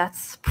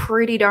 That's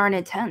pretty darn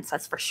intense,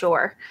 that's for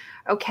sure.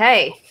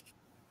 Okay.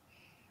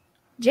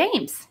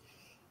 James,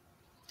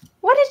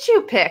 what did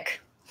you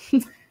pick?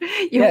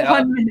 You have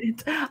 1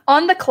 minute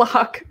on the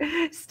clock,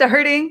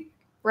 starting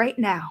right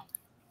now.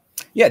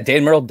 Yeah,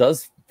 Dan Murrell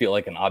does feel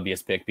like an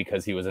obvious pick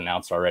because he was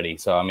announced already.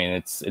 So I mean,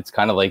 it's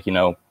kind of like,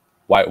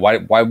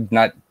 why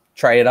not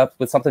try it up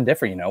with something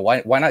different?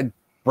 Why not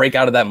break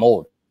out of that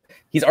mold?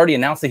 He's already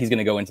announced that he's going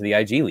to go into the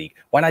IG League.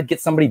 Why not get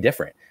somebody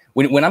different?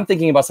 When I'm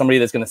thinking about somebody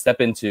that's going to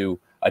step into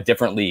a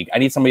different league, I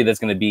need somebody that's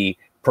going to be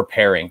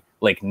preparing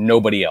like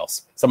nobody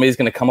else. Somebody's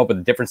going to come up with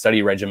a different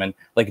study regimen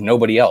like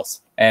nobody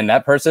else. And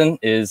that person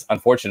is,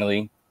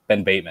 unfortunately,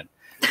 Ben Bateman.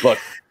 Look,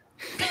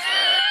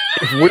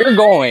 if we're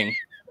going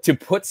to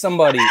put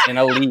somebody in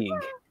a league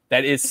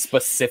that is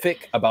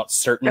specific about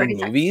certain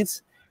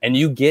movies, and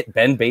you get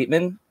Ben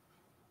Bateman,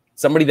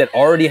 somebody that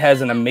already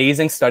has an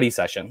amazing study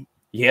session,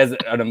 he has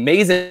an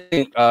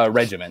amazing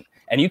regimen,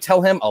 and you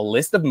tell him a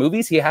list of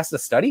movies he has to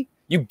study,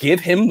 you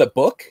give him the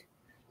book,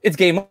 it's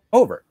game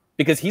over.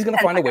 Because he's going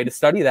to find a way to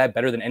study that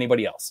better than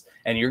anybody else.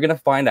 And you're going to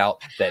find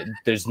out that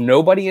there's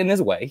nobody in his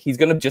way. He's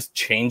going to just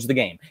change the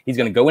game. He's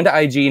going to go into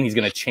IG and he's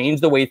going to change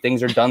the way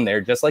things are done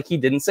there, just like he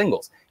did in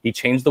singles. He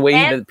changed the way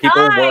that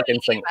people work in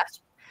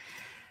singles.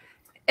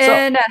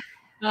 And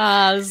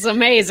this is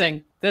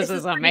amazing. This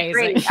is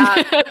amazing.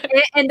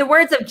 In the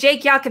words of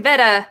Jake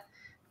Iacovetta,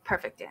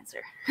 perfect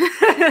answer.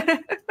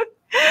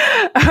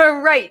 All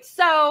right.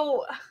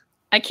 So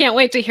I can't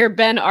wait to hear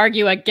Ben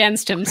argue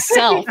against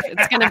himself.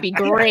 It's going to be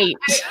great.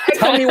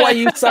 Tell me why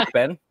you suck,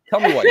 Ben.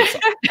 Tell me why you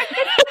suck.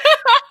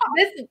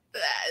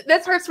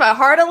 This hurts my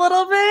heart a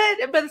little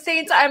bit, but at the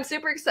same time, I'm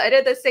super excited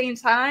at the same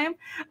time.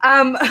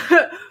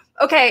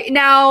 Okay,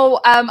 now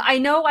I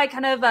know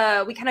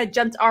we kind of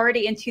jumped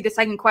already into the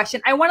second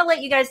question. I want to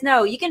let you guys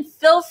know you can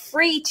feel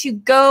free to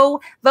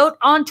go vote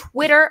on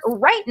Twitter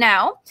right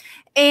now,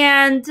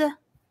 and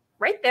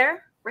right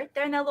there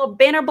in that little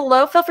banner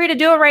below. Feel free to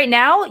do it right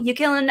now. You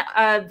can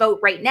vote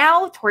right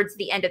now towards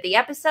the end of the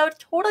episode.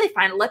 Totally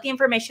fine. Let the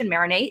information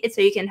marinate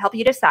so you can help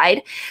you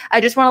decide. I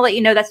just want to let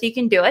you know that's so you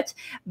can do it.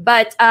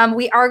 But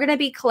we are going to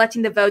be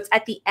collecting the votes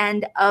at the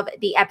end of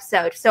the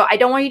episode. So I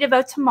don't want you to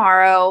vote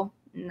tomorrow,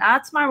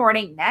 not tomorrow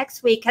morning,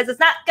 next week, because it's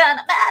not going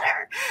to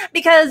matter.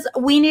 Because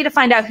we need to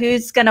find out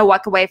who's going to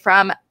walk away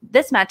from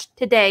this match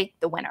today,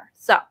 the winner.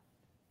 So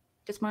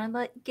just want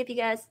to give you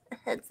guys a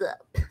heads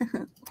up.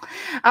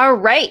 All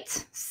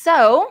right.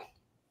 So,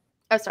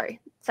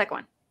 second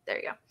one. There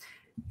you go.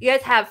 You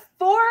guys have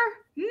 4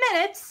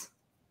 minutes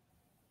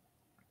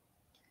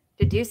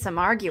to do some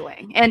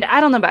arguing. And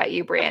I don't know about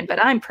you, Brian,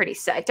 but I'm pretty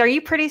psyched. Are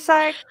you pretty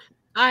psyched?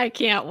 I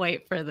can't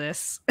wait for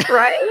this.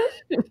 Right?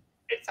 It's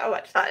so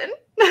much fun.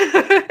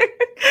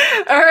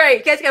 All right.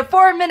 You guys got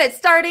 4 minutes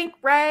starting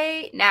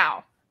right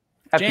now.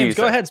 James,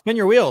 go ahead, spin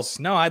your wheels.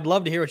 No, I'd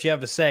love to hear what you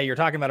have to say. You're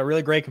talking about a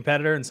really great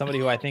competitor and somebody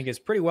who I think is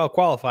pretty well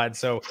qualified.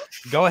 So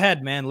go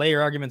ahead, man. Lay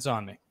your arguments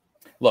on me.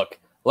 Look,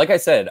 like I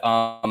said,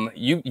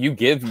 you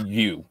give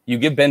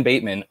Ben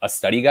Bateman a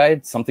study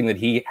guide, something that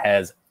he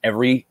has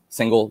every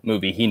single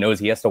movie he knows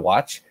he has to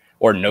watch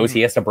or knows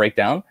he has to break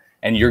down,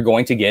 and you're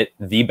going to get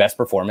the best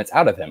performance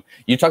out of him.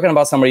 You're talking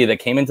about somebody that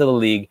came into the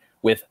league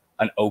with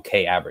an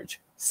okay average,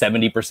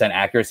 70%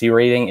 accuracy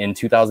rating in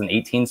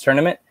 2018's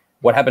tournament.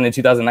 What happened in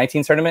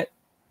 2019's tournament?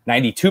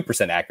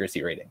 92%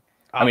 accuracy rating.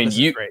 I mean,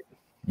 you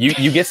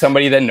get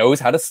somebody that knows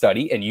how to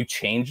study, and you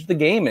change the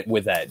game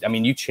with that. I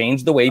mean, you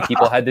change the way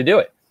people had to do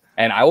it,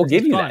 and I will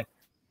give you that.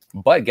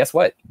 But guess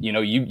what?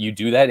 You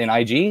do that in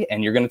IG,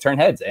 and you're going to turn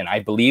heads. And I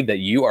believe that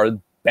you are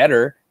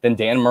better than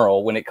Dan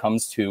Murrell when it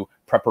comes to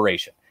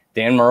preparation.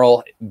 Dan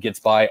Murrell gets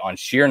by on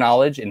sheer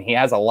knowledge, and he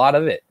has a lot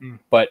of it,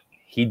 but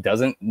he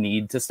doesn't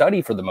need to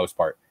study for the most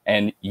part.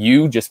 And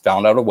you just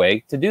found out a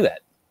way to do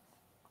that.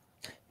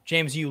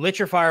 James, you lit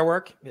your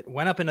firework, it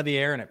went up into the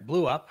air and it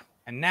blew up,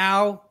 and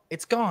now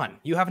it's gone.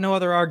 You have no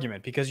other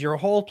argument because your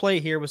whole play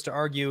here was to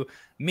argue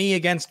me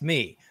against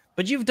me.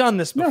 But you've done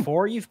this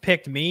before. Yeah. You've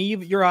picked me.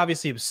 You're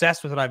obviously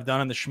obsessed with what I've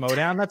done in the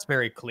Schmoedown. That's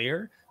very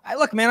clear.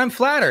 Look, man, I'm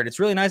flattered. It's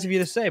really nice of you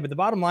to say, but the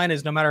bottom line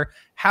is no matter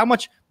how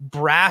much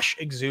brash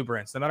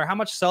exuberance, no matter how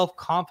much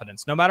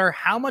self-confidence, no matter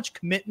how much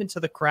commitment to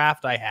the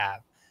craft I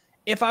have,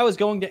 if I was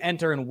going to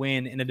enter and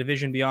win in a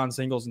division beyond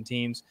singles and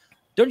teams,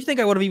 don't you think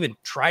I would have even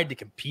tried to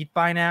compete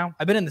by now?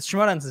 I've been in the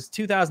Schmoedown since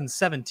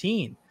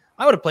 2017.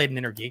 I would have played in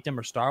Intergeekdom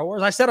or Star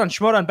Wars. I said on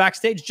Schmoedown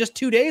backstage just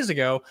 2 days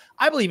ago,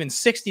 I believe in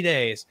 60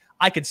 days,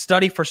 I could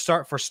study for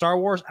Star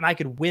Wars and I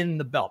could win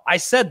the belt. I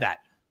said that.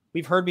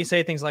 We've heard me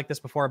say things like this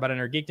before about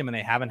Intergeekdom and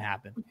they haven't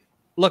happened.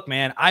 Look,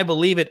 man, I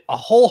believe it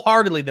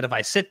wholeheartedly that if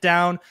I sit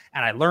down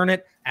and I learn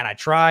it and I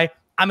try,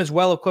 I'm as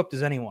well equipped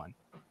as anyone.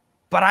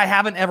 but I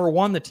haven't ever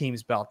won the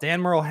teams belt. Dan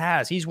Murrell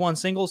has. He's won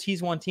singles,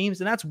 he's won teams,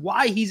 and that's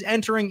why he's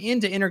entering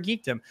into Inner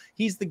Geekdom.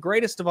 He's the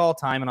greatest of all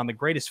time and on the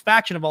greatest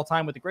faction of all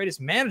time with the greatest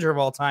manager of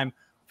all time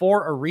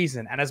for a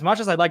reason. And as much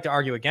as I'd like to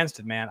argue against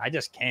it, man, I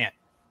just can't.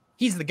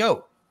 He's the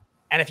GOAT.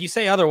 And if you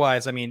say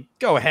otherwise, I mean,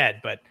 go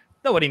ahead, but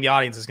nobody in the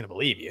audience is going to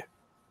believe you.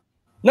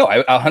 No,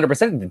 I 100%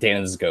 think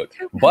Dan is the GOAT.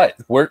 But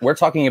we're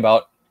talking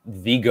about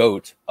the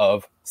GOAT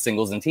of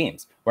singles and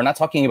teams. We're not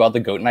talking about the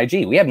GOAT in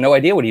IG. We have no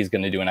idea what he's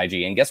going to do in IG.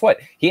 And guess what?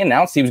 He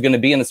announced he was going to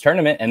be in this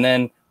tournament. And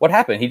then what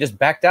happened? He just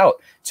backed out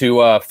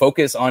to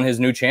focus on his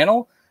new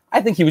channel. I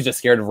think he was just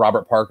scared of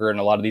Robert Parker and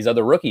a lot of these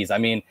other rookies. I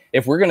mean,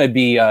 if we're going to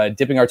be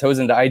dipping our toes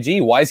into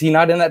IG, why is he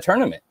not in that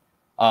tournament?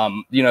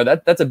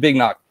 That's a big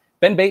knock.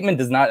 Ben Bateman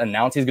does not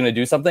announce he's going to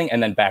do something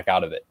and then back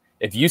out of it.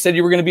 If you said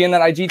you were going to be in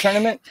that IG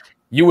tournament,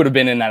 you would have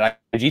been in that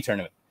IG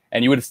tournament.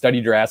 And you would have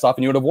studied your ass off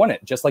and you would have won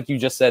it. Just like you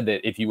just said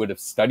that if you would have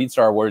studied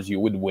Star Wars, you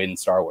would win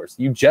Star Wars.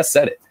 You just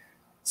said it.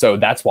 So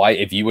that's why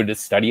if you would have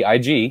studied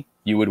IG,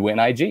 you would win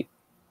IG.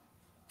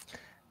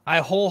 I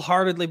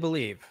wholeheartedly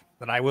believe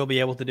that I will be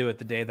able to do it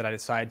the day that I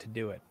decide to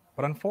do it.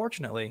 But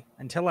unfortunately,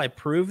 until I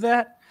prove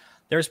that,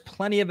 there's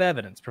plenty of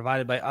evidence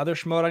provided by other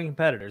Schmoedown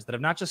competitors that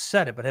have not just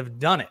said it, but have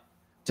done it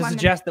to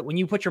suggest that when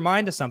you put your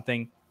mind to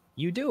something,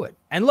 you do it.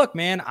 And look,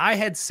 man, I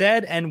had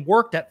said and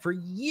worked at for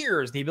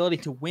years the ability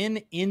to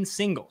win in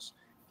singles.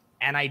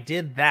 And I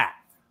did that.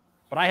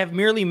 But I have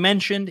merely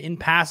mentioned in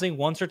passing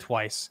once or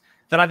twice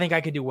that I think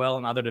I could do well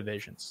in other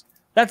divisions.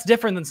 That's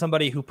different than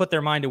somebody who put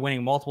their mind to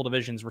winning multiple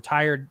divisions,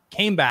 retired,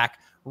 came back,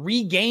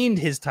 regained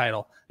his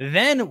title,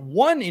 then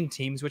won in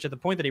teams, which at the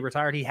point that he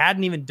retired, he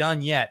hadn't even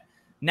done yet.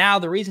 Now,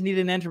 the reason he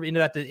didn't enter into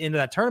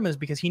that tournament is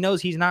because he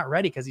knows he's not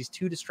ready because he's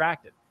too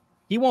distracted.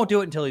 He won't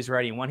do it until he's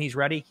ready. And when he's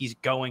ready, he's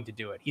going to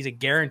do it. He's a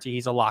guarantee.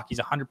 He's a lock. He's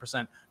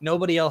 100%.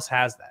 Nobody else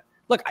has that.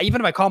 Look,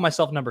 even if I call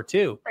myself number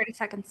 2, 30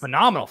 seconds.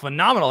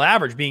 Phenomenal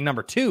average being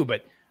number 2,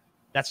 but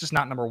that's just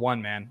not number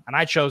 1, man. And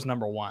I chose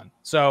number 1.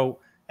 So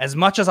as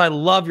much as I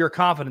love your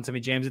confidence in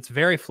me, James, it's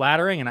very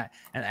flattering.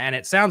 And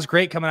it sounds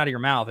great coming out of your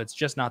mouth. It's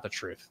just not the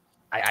truth.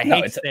 I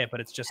hate to say it, but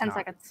it's just 10 not.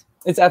 seconds.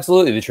 It's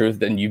absolutely the truth.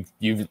 And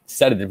you've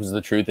said it was the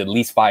truth at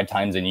least 5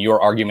 times in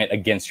your argument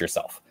against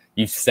yourself.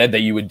 You said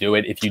that you would do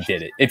it if you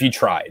did it, if you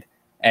tried.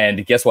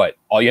 And guess what?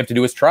 All you have to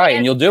do is try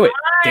and you'll do it.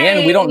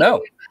 Dan, we don't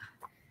know.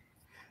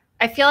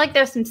 I feel like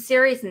there's some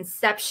serious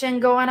inception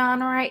going on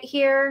right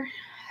here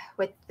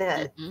with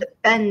the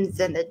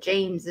Bens and the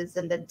Jameses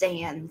and the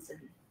Dans. And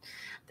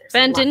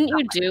Ben, didn't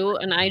you do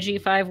an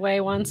IG 5-way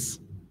once?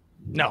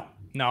 No.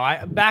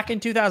 Back in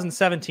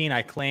 2017,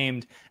 I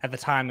claimed at the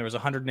time there was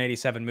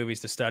 187 movies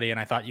to study, and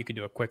I thought you could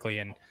do it quickly.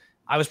 And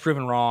I was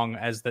proven wrong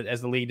as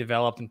the league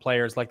developed and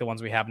players like the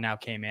ones we have now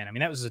came in. I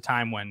mean, that was a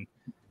time when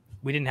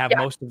we didn't have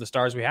most of the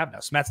stars we have now.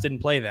 Smets didn't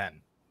play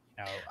then.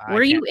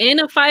 Were you in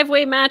a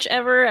 5-way match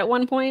ever at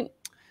one point?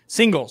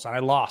 Singles. I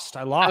lost.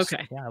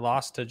 Okay. Yeah, I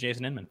lost to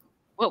Jason Inman.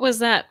 What was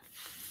that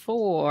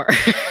for?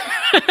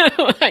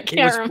 I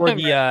can't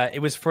remember. It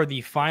was for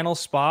the final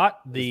spot,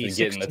 the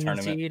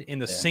 16th seed in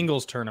the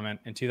singles tournament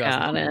in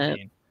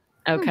 2017.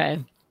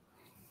 Okay.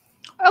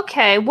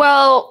 Okay,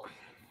 well,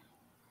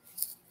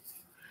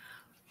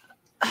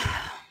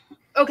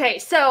 okay,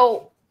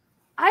 so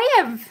I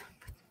have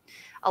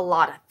a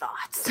lot of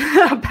thoughts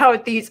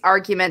about these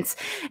arguments.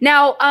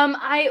 Now,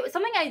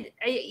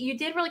 you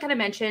did really kind of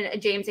mention,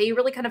 James, that you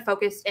really kind of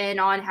focused in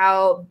on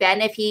how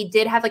Ben, if he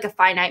did have like a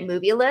finite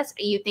movie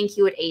list, you think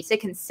he would ace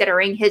it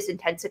considering his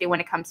intensity when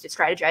it comes to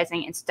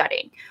strategizing and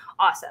studying.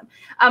 Awesome.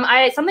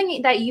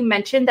 Something that you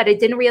mentioned that I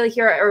didn't really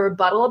hear a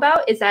rebuttal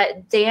about is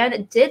that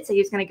Dan did say he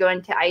was going to go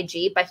into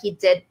IG, but he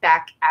did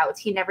back out.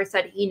 He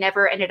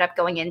never ended up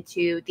going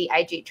into the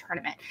IG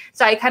tournament.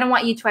 So I kind of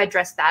want you to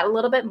address that a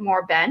little bit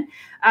more, Ben.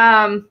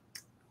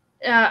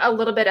 A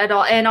little bit at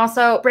all. And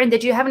also, Bryn,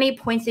 did you have any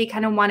points that you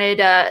kind of wanted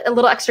a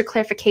little extra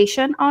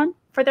clarification on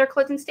for their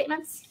closing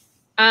statements?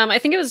 I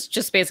think it was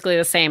just basically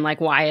the same. Like,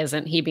 why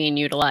isn't he being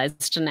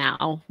utilized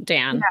now,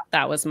 Dan? Yeah.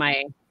 That was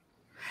my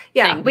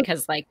thing,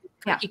 because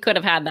he could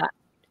have had that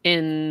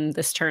in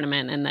this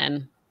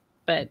tournament,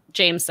 but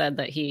James said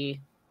that he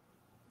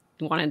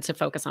wanted to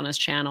focus on his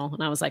channel,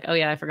 and I was like, oh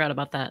yeah, I forgot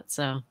about that.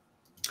 So,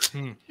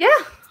 yeah,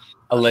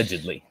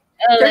 allegedly.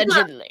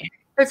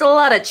 There's a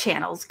lot of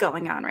channels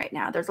going on right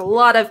now. There's a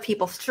lot of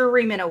people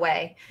streaming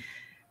away.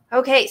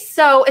 Okay,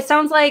 so it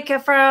sounds like in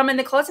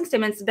the closing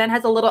statements, Ben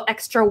has a little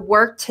extra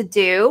work to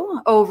do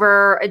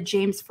over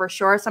James for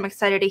sure. So I'm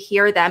excited to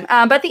hear them.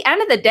 But at the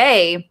end of the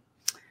day,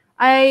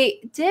 I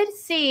did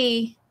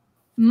see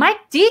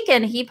Mike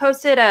Deacon. He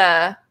posted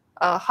a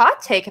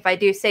hot take, if I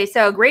do say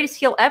so. Greatest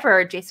heel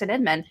ever, Jason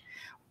Inman.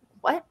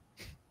 What?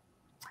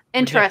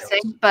 Interesting,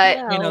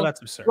 but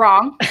that's absurd.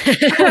 Wrong.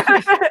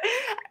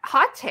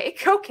 Hot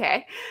take.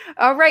 Okay.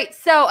 All right.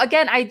 So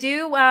again, I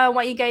do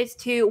want you guys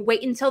to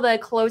wait until the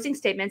closing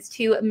statements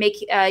to make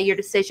your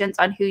decisions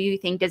on who you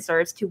think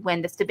deserves to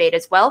win this debate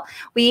as well.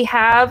 We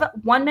have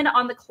 1 minute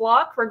on the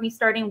clock. We're going to be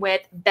starting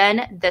with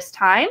Ben this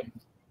time.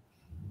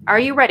 Are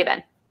you ready,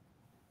 Ben?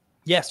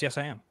 Yes,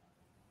 I am.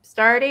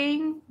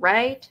 Starting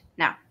right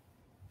now.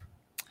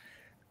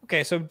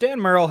 Okay, so Dan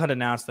Murrell had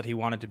announced that he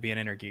wanted to be an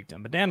Inner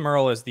Geekdom, but Dan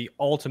Murrell is the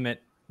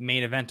ultimate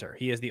main eventer.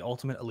 He is the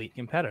ultimate elite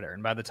competitor.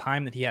 And by the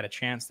time that he had a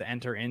chance to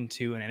enter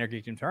into an Inner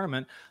Geekdom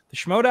tournament, the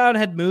Schmoedown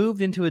had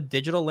moved into a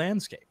digital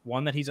landscape,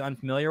 one that he's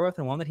unfamiliar with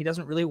and one that he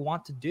doesn't really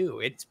want to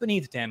do. It's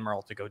beneath Dan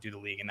Murrell to go do the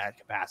league in that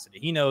capacity.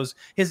 He knows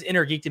his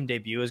Inner Geekdom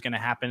debut is going to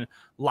happen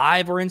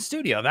live or in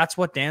studio. That's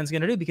what Dan's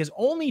going to do, because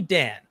only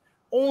Dan,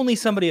 only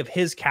somebody of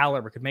his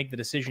caliber could make the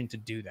decision to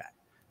do that.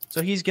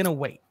 So he's going to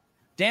wait.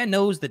 Dan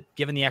knows that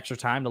given the extra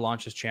time to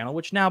launch his channel,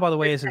 which now, by the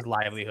way, is his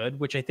livelihood,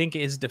 which I think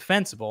is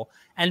defensible,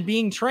 and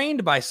being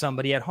trained by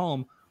somebody at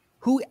home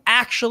who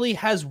actually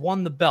has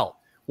won the belt.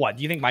 What,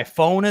 do you think my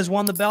phone has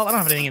won the belt? I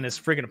don't have anything in this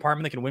freaking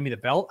apartment that can win me the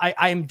belt.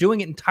 I am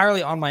doing it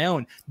entirely on my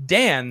own.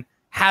 Dan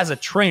has a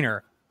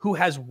trainer who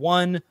has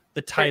won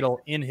the title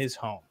in his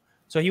home.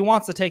 So he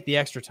wants to take the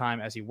extra time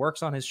as he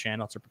works on his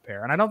channel to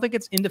prepare. And I don't think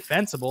it's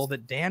indefensible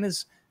that Dan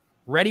is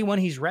ready when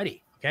he's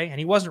ready. Okay. And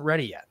he wasn't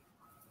ready yet.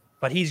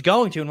 But he's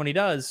going to, and when he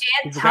does,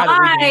 he's the guy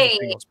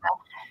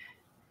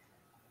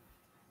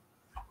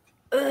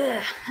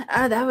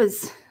that that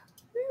was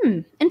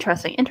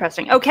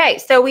interesting. Okay,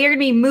 so we are going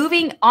to be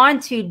moving on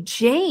to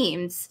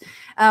James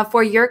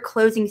for your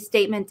closing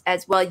statement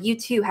as well. You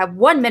two have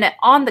 1 minute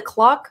on the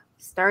clock,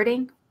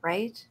 starting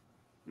right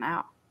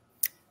now.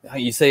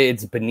 You say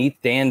it's beneath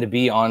Dan to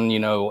be on,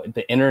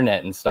 the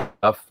internet and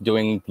stuff,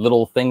 doing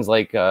little things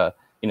like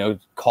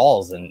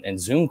calls and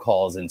Zoom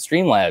calls and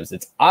Streamlabs.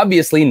 It's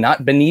obviously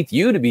not beneath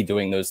you to be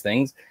doing those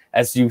things,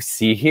 as you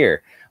see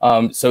here.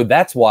 So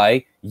that's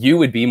why you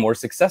would be more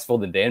successful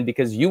than Dan,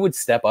 because you would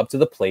step up to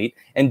the plate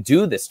and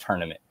do this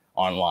tournament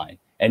online,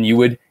 and you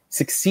would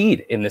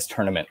succeed in this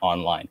tournament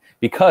online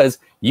because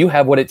you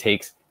have what it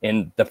takes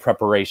in the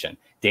preparation.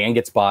 Dan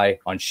gets by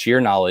on sheer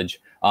knowledge.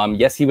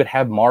 Yes, he would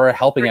have Mara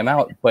helping him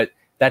out, but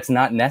that's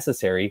not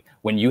necessary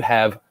when you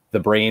have the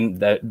brain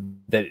that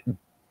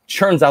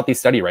churns out these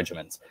study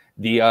regimens.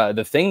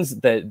 The things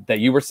that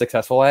you were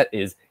successful at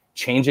is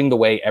changing the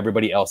way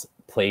everybody else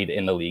played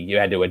in the league. You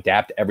had to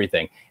adapt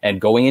everything. And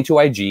going into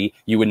IG,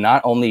 you would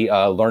not only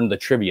learn the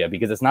trivia,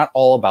 because it's not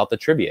all about the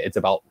trivia. It's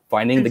about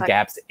finding the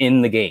gaps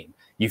in the game.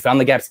 You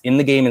found the gaps in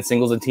the game in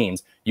singles and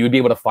teams. You would be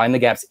able to find the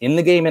gaps in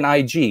the game in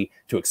IG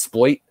to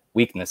exploit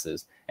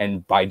weaknesses.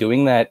 And by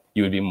doing that,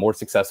 you would be more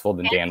successful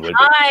than Dan would be.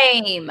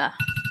 Time.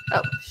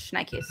 Oh,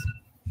 shnikes.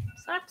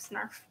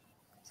 Snarf.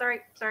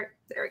 Sorry.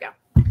 There we go.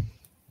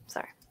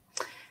 Sorry.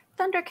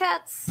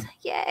 Thundercats.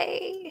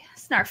 Yay.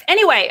 Snarf.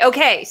 Anyway,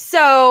 okay.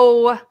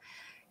 So,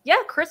 yeah,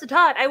 Carissa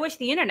Todd. I wish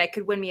the internet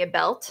could win me a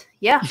belt.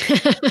 Yeah.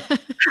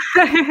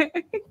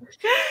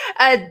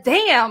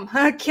 Damn.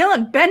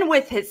 Killing Ben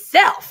with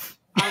himself.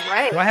 All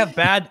right. Do I have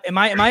bad? Am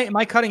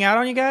I cutting out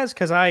on you guys?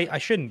 Because I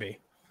shouldn't be.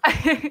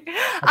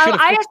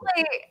 I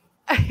actually,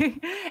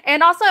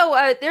 and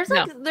also there's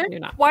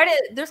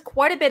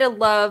quite a bit of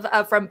love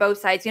from both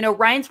sides.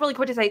 Ryan's really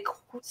quick to say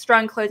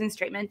strong closing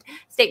statement,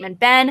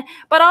 Ben,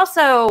 but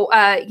also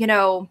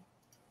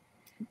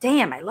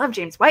damn, I love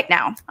James White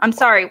now. I'm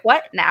sorry,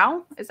 what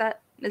now? Is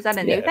that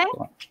a new thing?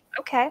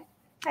 Okay.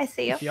 I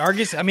see you. If he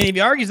argues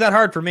that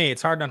hard for me,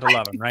 it's hard not to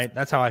love him, right?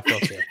 That's how I feel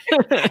too.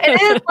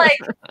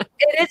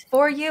 It is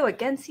for you,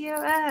 against you.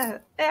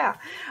 Yeah.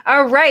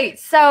 All right.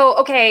 So,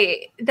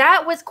 okay,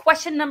 that was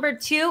question number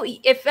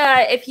 2.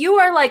 If you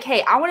are like,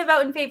 hey, I want to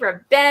vote in favor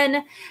of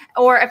Ben,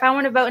 or if I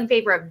want to vote in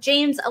favor of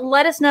James,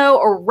 let us know.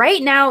 Or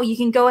right now, you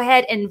can go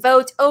ahead and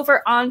vote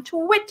over on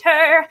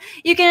Twitter.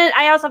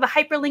 I also have a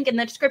hyperlink in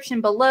the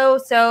description below,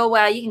 so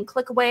you can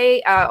click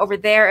away over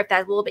there if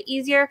that's a little bit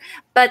easier.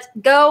 But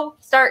go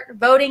start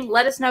voting.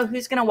 Let us know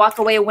who's going to walk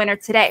away a winner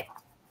today.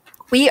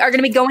 We are going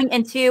to be going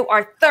into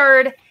our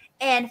third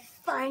and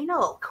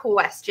final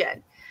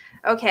question.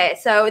 Okay,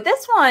 so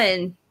this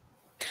one,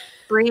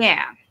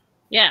 Brianne.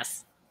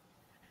 Yes.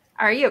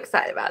 Are you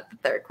excited about the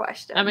third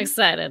question? I'm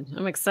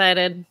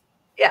excited.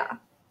 Yeah.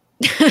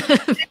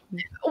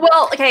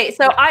 Well, okay,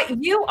 so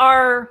you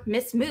are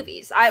Miss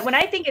Movies. When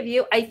I think of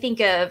you, I think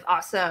of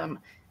awesome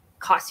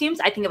costumes.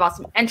 I think of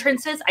awesome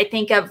entrances. I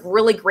think of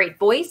really great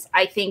voice.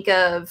 I think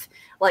of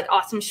like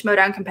awesome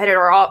Schmoedown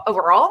competitor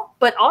overall.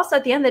 But also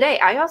at the end of the day,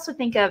 I also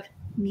think of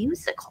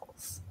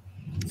musicals.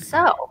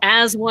 So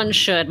as one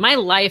should. My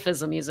life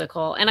is a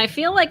musical, and I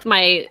feel like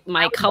my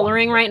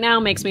coloring right now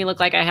makes me look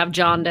like I have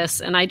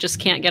jaundice, and I just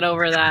can't get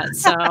over that.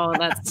 So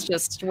that's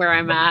just where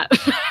I'm at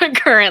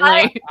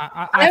currently.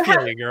 I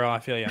feel you, girl. I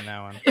feel you on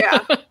that one. Yeah.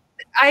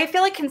 I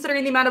feel like,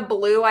 considering the amount of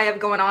blue I have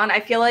going on, I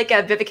feel like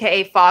a Vivica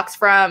A. Fox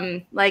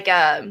from like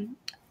a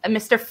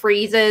Mr.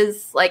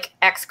 Freeze's like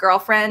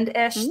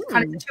ex-girlfriend-ish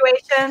kind of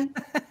situation.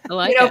 I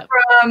like it.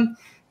 From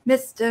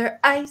Mr.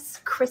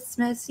 Ice,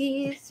 Christmas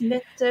Eve,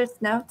 Mr.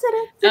 Snow.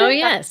 Oh,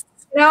 yes.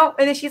 And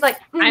then she's like,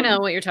 I know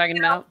what you're talking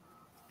about.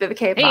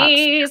 Vivica A. Fox.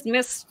 He's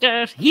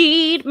Mr.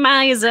 Heat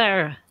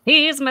Miser.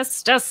 He's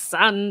Mr.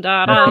 Sun.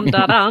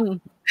 Da-dun.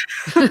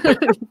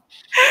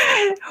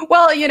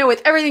 Well,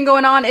 with everything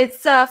going on,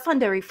 it's fun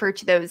to refer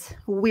to those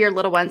weird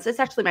little ones. It's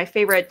actually my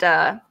favorite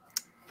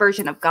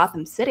version of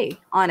Gotham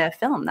City on a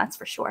film, that's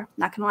for sure.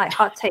 Not gonna lie,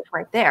 hot take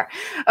right there.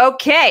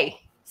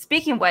 Okay,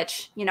 speaking of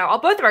which, all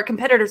both of our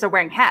competitors are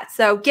wearing hats.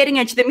 So getting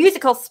into the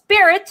musical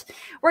spirit,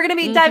 we're going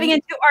to be diving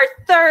into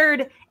our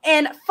third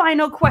and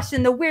final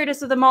question, the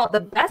weirdest of them all,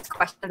 the best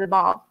question of them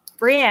all.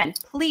 Brienne,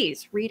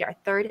 please read our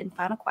third and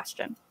final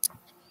question.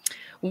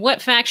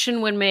 What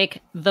faction would make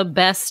the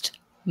best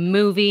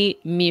movie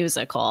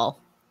musical?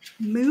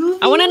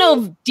 I want to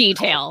know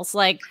details,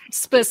 like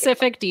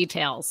specific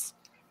details.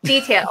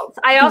 Details.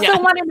 I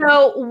also want to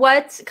know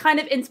what kind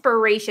of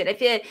inspiration.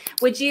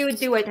 Would you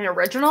do an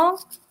original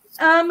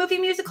movie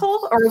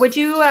musical, or would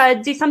you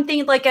do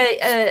something like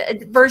a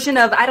version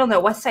of, I don't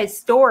know, West Side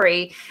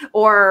Story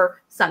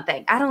or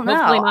something? I don't know.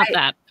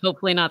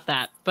 Hopefully not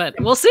that, but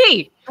we'll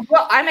see.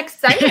 Well, I'm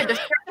excited to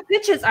start the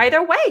pitches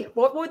either way.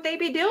 What would they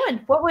be doing?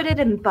 What would it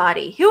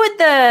embody? Who would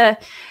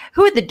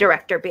the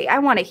director be? I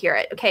want to hear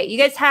it. Okay, you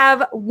guys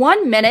have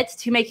 1 minute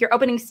to make your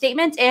opening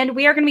statement, and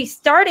we are going to be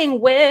starting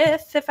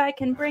with, if I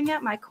can bring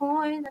out my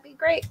coin, that'd be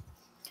great.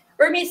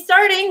 We're going to be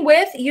starting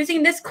with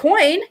using this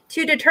coin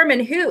to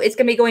determine who is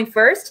going to be going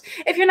first.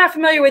 If you're not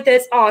familiar with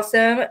this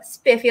awesome,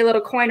 spiffy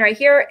little coin right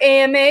here,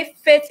 AMA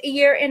 5th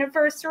year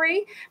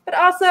anniversary, but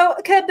also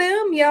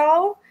kaboom,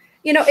 y'all.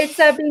 It's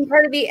being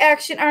part of the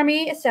Action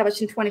Army,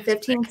 established in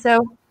 2015,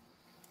 so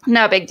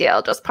no big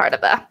deal, just part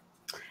of the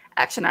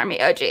Action Army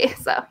OG,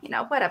 so,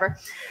 whatever.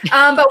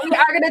 But we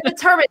are going to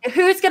determine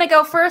who's going to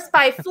go first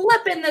by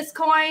flipping this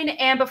coin,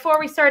 and before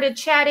we started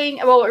chatting,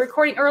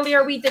 recording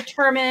earlier, we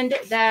determined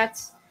that,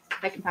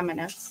 if I can find my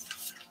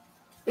notes,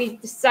 we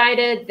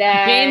decided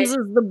that James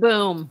is the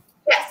boom.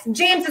 Yes,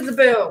 James is the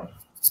boom.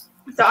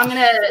 So I'm going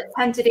to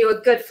attempt to do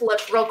a good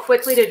flip real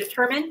quickly to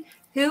determine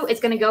who is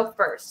going to go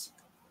first.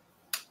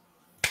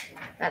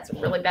 That's a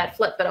really bad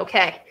flip, but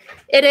okay.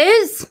 It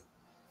is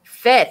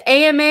 5th,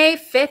 AMA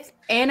 5th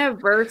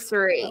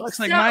anniversary. That looks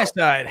like my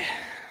side.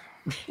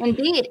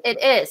 Indeed,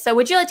 it is. So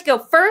would you like to go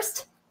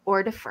first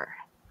or defer?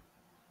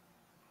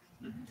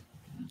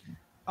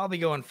 I'll be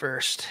going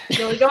first.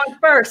 You'll be going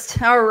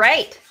first. All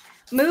right.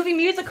 Movie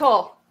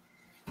musical.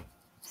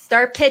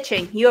 Start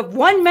pitching. You have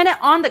 1 minute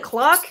on the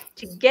clock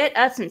to get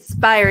us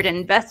inspired and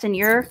invest in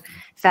your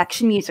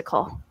faction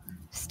musical.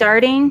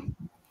 Starting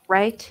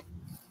right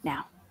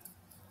now.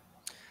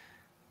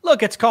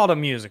 Look, it's called a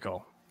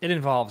musical. It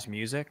involves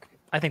music.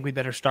 I think we'd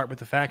better start with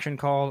the faction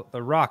called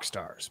the Rock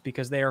Stars,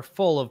 because they are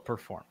full of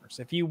performers.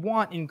 If you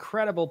want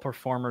incredible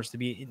performers to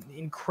be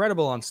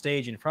incredible on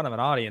stage in front of an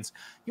audience,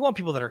 you want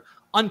people that are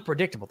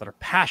unpredictable, that are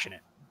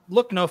passionate.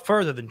 Look no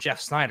further than Jeff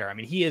Snyder. I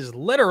mean, he is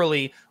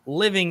literally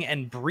living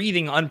and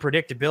breathing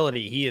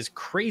unpredictability. He is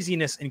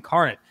craziness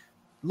incarnate.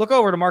 Look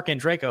over to Mark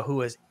Andreyko, who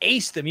has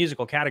aced the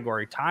musical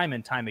category time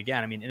and time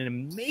again. I mean, an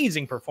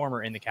amazing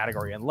performer in the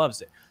category and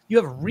loves it.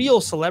 You have real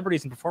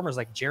celebrities and performers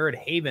like Jared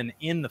Haven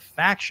in the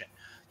faction.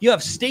 You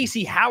have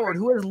Stacey Howard,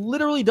 who has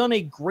literally done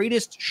a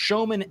greatest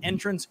showman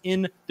entrance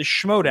in the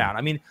Schmodown.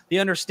 I mean, the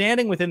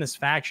understanding within this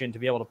faction to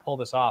be able to pull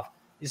this off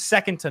is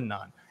second to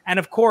none. And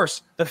of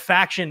course, the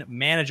faction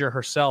manager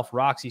herself,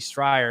 Roxy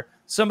Stryer,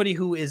 somebody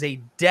who is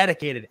a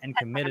dedicated and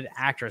committed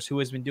actress who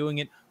has been doing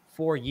it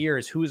for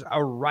years, who's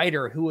a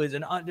writer, who's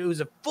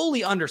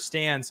fully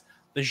understands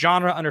the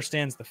genre,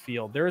 understands the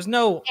field. There is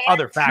no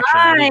other faction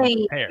that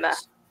even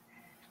compares.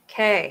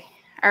 Okay.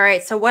 All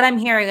right. So what I'm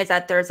hearing is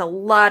that there's a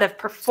lot of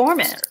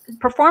performers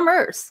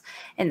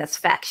in this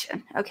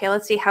faction. Okay.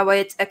 Let's see how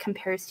it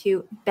compares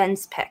to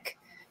Ben's pick.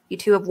 You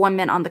two have 1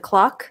 minute on the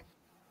clock,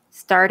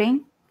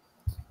 starting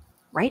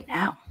right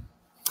now.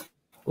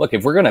 Look,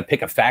 if we're going to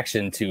pick a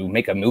faction to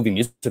make a movie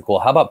musical,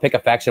 how about pick a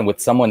faction with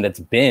someone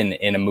that's been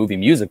in a movie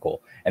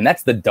musical? And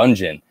that's The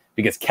Dungeon,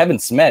 because Kevin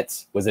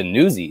Smets was in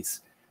Newsies.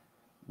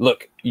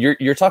 Look,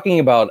 you're talking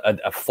about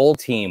a full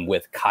team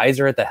with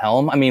Kaiser at the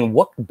helm. I mean,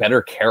 what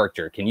better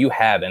character can you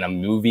have in a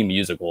movie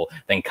musical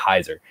than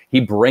Kaiser? He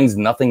brings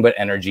nothing but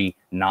energy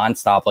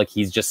nonstop, like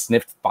he's just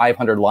sniffed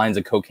 500 lines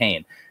of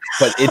cocaine.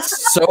 But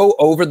it's so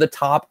over the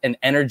top and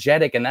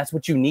energetic, and that's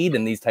what you need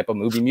in these type of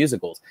movie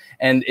musicals.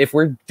 And if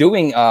we're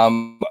doing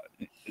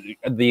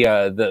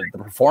the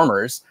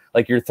performers,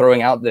 like you're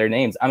throwing out their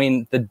names, I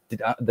mean,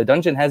 the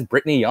Dungeon has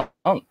Brittany Young,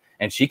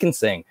 and she can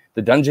sing.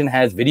 The Dungeon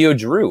has Video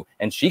Drew,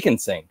 and she can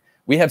sing.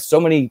 We have so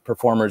many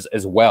performers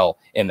as well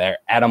in there.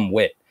 Adam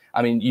Witt.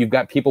 I mean, you've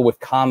got people with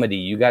comedy.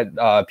 You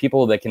got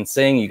people that can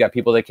sing. You got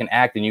people that can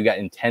act, and you got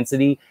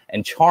intensity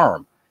and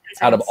charm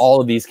out of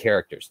all of these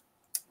characters.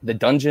 The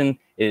Dungeon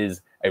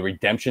is a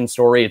redemption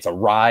story. It's a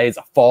rise,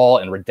 a fall,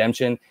 and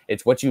redemption.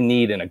 It's what you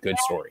need in a good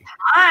story.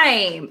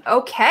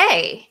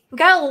 Okay. We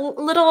got a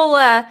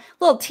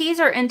little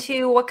teaser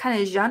into what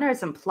kind of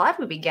genres and plot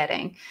we'll be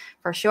getting,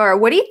 for sure.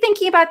 What are you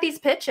thinking about these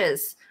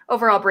pitches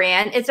overall,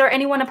 Brienne? Is there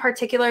anyone in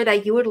particular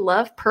that you would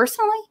love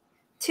personally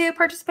to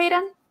participate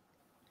in?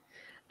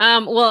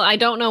 Well, I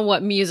don't know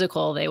what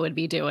musical they would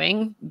be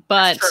doing,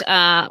 but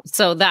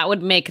so that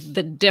would make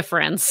the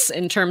difference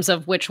in terms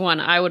of which one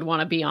I would want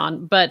to be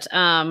on. But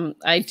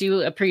I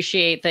do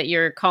appreciate that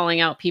you're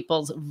calling out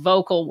people's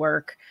vocal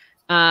work.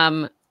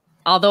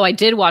 Although I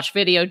did watch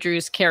Video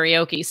Drew's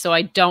karaoke, so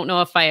I don't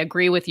know if I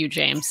agree with you,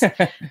 James.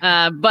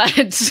 But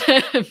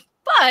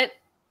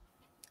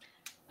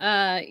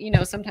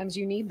sometimes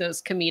you need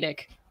those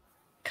comedic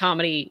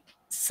comedy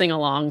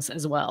sing-alongs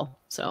as well.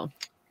 So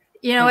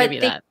I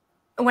think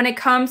when it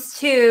comes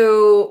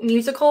to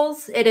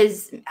musicals, it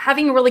is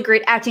having really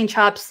great acting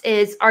chops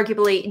is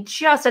arguably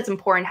just as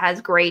important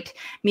as great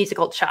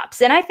musical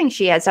chops. And I think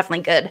she has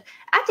definitely good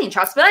acting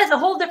chops, but that's a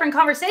whole different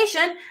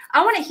conversation.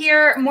 I want to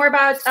hear more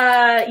about,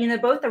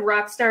 both the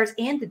rock stars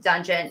and the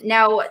dungeon.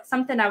 Now,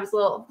 something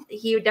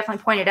he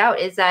definitely pointed out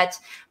is that,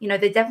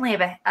 they definitely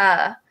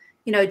have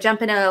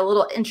jump in a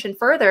little inch and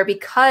further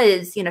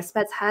because,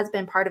 Smets has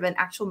been part of an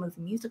actual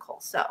movie musical.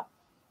 So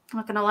I'm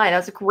not going to lie. That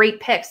was a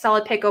great pick.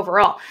 Solid pick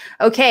overall.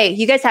 Okay.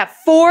 You guys have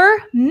 4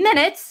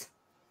 minutes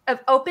of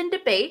open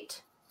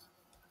debate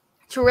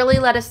to really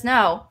let us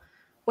know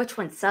which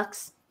one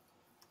sucks,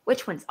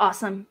 which one's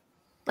awesome.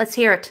 Let's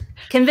hear it.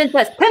 Convince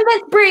us.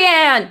 Convince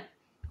Brienne.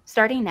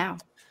 Starting now.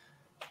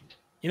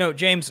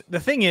 James, the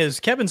thing is,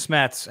 Kevin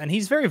Smets, and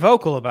he's very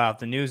vocal about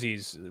the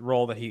Newsies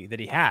role that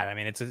he had. I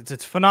mean, it's a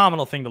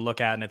phenomenal thing to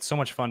look at, and it's so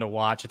much fun to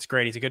watch. It's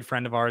great. He's a good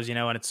friend of ours,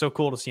 and it's so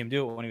cool to see him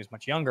do it when he was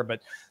much younger.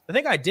 But the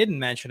thing I didn't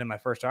mention in my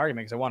first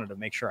argument, because I wanted to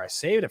make sure I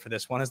saved it for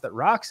this one, is that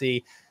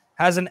Roxy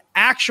has an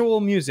actual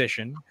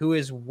musician who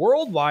is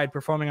worldwide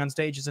performing on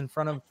stages in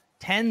front of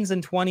tens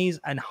and 20s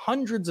and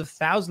hundreds of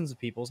thousands of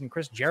people, and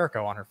Chris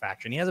Jericho on her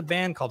faction. He has a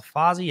band called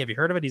Fozzy. Have you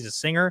heard of it? He's a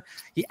singer.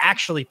 He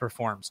actually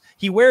performs.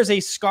 He wears a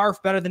scarf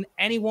better than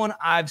anyone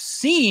I've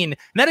seen. And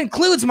that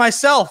includes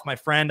myself, my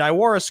friend. I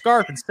wore a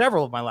scarf in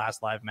several of my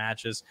last live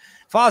matches.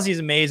 Fozzy is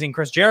amazing.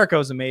 Chris Jericho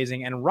is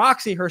amazing. And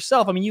Roxy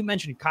herself, I mean, you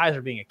mentioned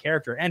Kaiser being a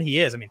character, and he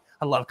is. I mean,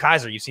 I love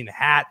Kaiser. You've seen the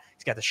hat.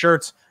 He's got the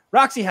shirts.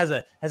 Roxy has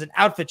an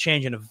outfit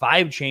change and a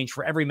vibe change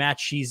for every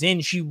match she's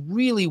in. She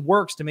really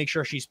works to make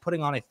sure she's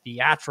putting on a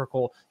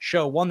theatrical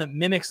show, one that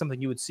mimics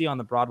something you would see on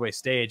the Broadway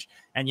stage.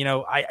 And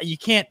you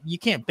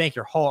can't bank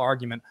your whole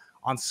argument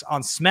on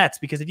Smets,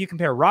 because if you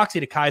compare Roxy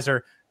to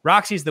Kaiser,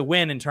 Roxy's the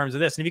win in terms of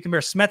this. And if you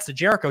compare Smets to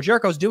Jericho,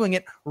 Jericho's doing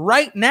it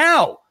right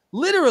now.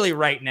 Literally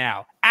right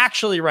now,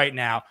 actually right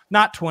now,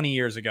 not 20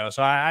 years ago.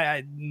 So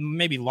I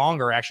maybe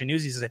longer, actually.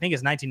 Newsies, I think,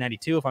 is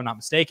 1992, if I'm not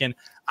mistaken.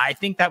 I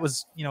think that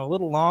was, a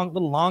little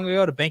long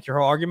ago to bank your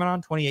whole argument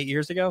on 28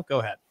 years ago. Go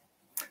ahead.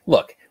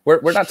 Look,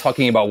 we're not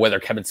talking about whether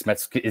Kevin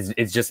Smets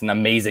is just an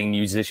amazing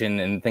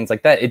musician and things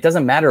like that. It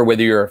doesn't matter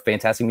whether you're a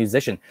fantastic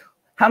musician.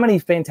 How many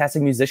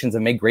fantastic musicians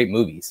have made great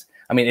movies?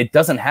 I mean, it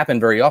doesn't happen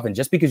very often.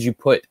 Just because you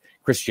put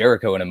Chris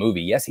Jericho in a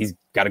movie, yes, he's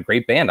got a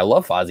great band. I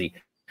love Fozzy,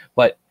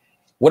 but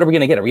what are we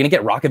going to get? Are we going to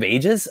get Rock of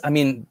Ages? I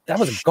mean, that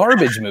was a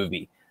garbage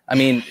movie. I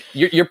mean,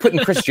 you're putting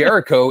Chris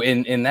Jericho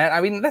in that.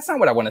 I mean, that's not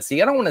what I want to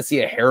see. I don't want to see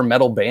a hair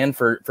metal band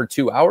for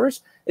 2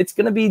 hours. It's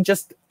going to be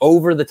just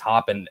over the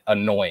top and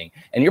annoying.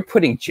 And you're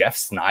putting Jeff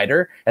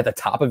Snyder at the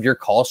top of your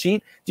call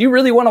sheet. Do you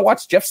really want to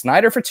watch Jeff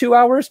Snyder for 2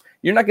 hours?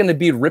 You're not going to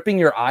be ripping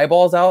your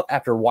eyeballs out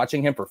after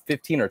watching him for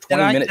 15 or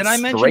 20 minutes Did I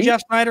mention straight?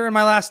 Jeff Snyder in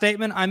my last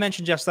statement? I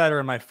mentioned Jeff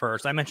Snyder in my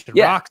first. I mentioned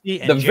Roxy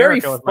and the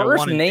Jericho very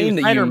first name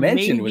that you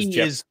mentioned was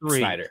Jeff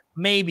Snyder.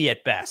 Maybe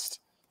at best.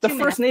 The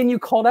first name you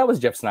called out was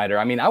Jeff Snyder.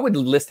 I mean, I would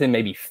list him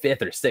maybe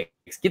 5th or 6th.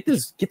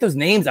 Get those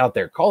names out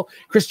there. Call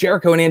Chris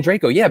Jericho and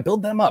Andreyko. Yeah,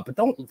 build them up, but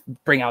don't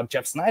bring out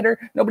Jeff Snyder.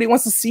 Nobody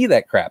wants to see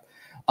that crap.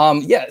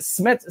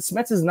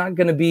 Smets is not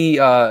going to be.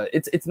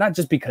 It's not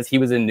just because he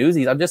was in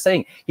Newsies. I'm just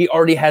saying he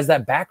already has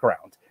that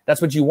background.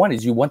 That's what you want.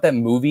 Is you want that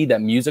movie,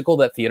 that musical,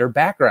 that theater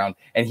background,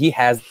 and he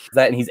has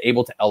that, and he's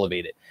able to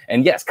elevate it.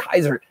 And yes,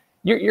 Kaiser.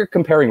 You're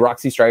comparing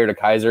Roxy Strider to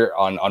Kaiser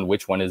on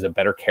which one is a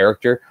better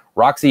character.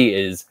 Roxy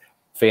is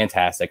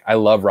fantastic. I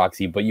love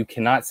Roxy, but you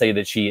cannot say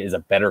that she is a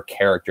better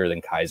character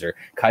than Kaiser.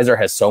 Kaiser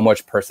has so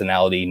much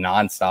personality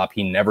nonstop.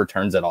 He never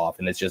turns it off,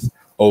 and it's just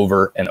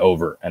over and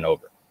over and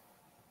over.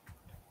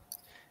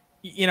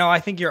 I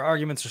think your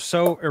arguments are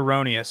so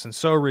erroneous and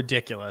so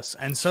ridiculous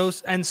and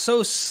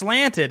so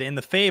slanted in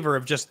the favor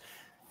of just.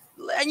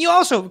 And you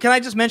also, can I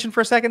just mention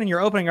for a second in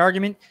your opening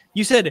argument,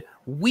 you said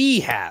we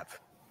have.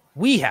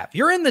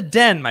 You're in the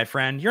den, my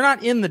friend. You're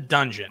not in the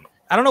dungeon.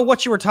 I don't know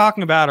what you were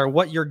talking about or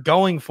what you're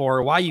going for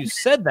or why you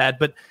said that,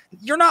 but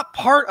you're not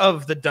part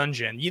of the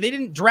dungeon. They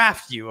didn't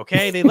draft you,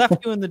 okay? They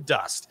left you in the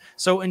dust.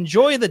 So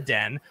enjoy the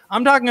den.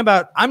 I'm talking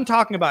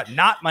about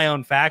not my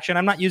own faction.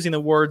 I'm not using the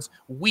words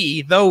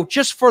we, though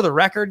just for the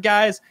record,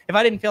 guys, if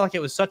I didn't feel like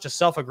it was such a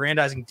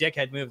self-aggrandizing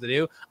dickhead move to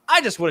do, I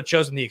just would have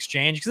chosen the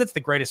Exchange because it's the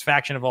greatest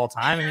faction of all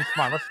time. I mean,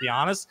 come on, let's be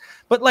honest.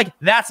 But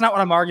that's not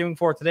what I'm arguing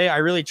for today. I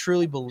really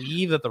truly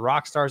believe that the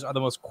Rockstars are the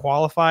most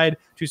qualified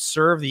to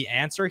serve the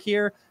answer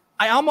here.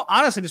 I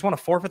honestly just want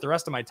to forfeit the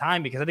rest of my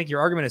time because I think your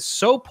argument is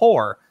so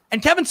poor.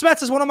 And Kevin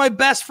Smets is one of my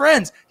best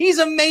friends. He's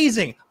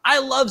amazing. I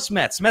love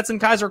Smets. Smets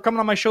and Kaiser are coming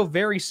on my show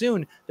very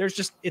soon. There's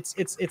just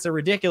it's a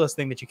ridiculous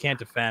thing that you can't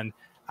defend.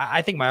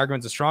 I think my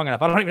arguments are strong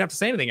enough. I don't even have to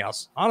say anything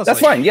else. Honestly,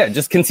 that's fine. Yeah,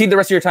 just concede the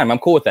rest of your time. I'm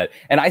cool with that.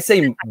 And I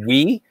say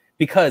we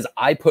because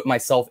I put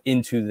myself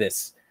into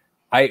this.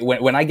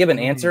 When I give an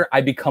answer,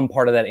 I become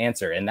part of that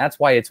answer, and that's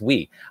why it's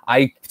we.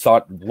 I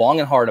thought long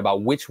and hard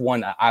about which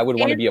one I would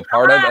want to be a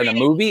part of in a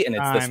movie, and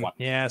it's this one.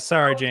 Yeah,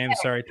 sorry, James.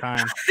 Sorry,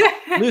 time.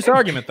 Loose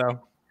argument, though.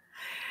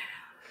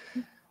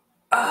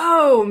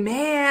 Oh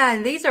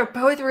man, these are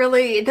both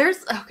really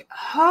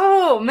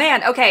oh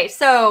man. Okay,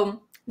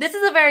 so this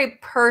is a very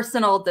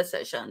personal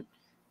decision.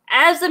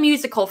 As a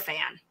musical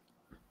fan,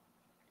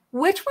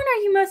 which one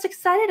are you most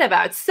excited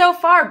about so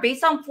far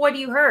based on what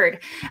you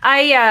heard?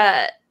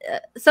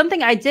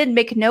 Something I did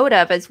make note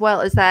of as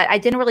well is that I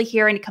didn't really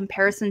hear any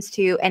comparisons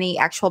to any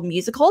actual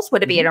musicals.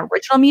 Would it be an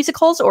original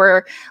musicals,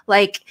 or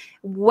like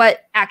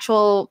what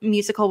actual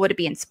musical would it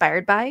be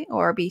inspired by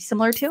or be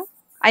similar to?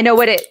 I know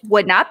what it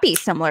would not be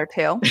similar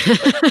to.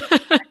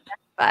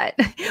 But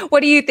what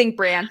do you think,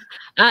 Bran?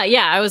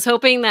 Yeah, I was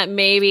hoping that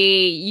maybe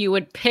you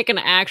would pick an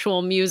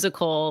actual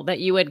musical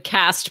that you would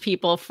cast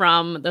people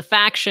from the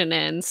faction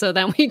in, so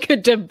that we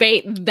could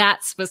debate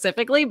that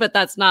specifically. But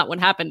that's not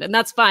what happened, and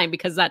that's fine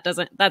because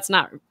that's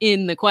not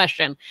in the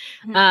question.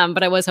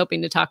 But I was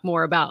hoping to talk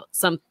more about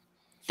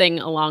something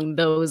along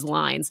those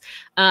lines.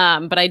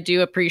 But I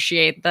do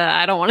appreciate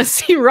I don't want to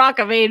see Rock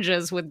of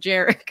Ages with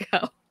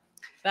Jericho.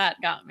 That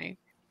got me.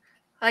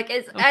 Like,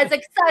 as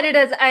excited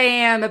as I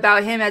am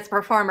about him as a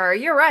performer,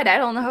 you're right. I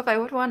don't know if I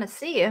would want to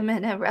see him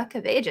in a Rock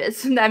of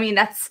Ages. I mean,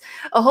 that's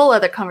a whole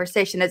other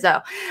conversation as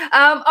well.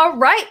 All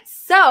right.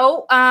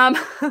 So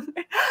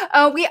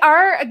we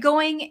are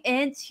going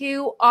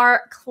into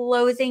our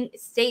closing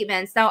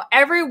statements. Now,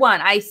 everyone,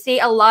 I see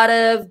a lot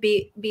of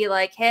be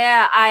like,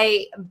 hey,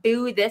 I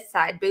boo this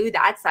side, boo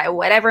that side,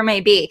 whatever it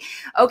may be.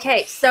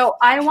 Okay, so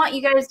I want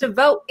you guys to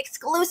vote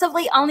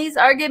exclusively on these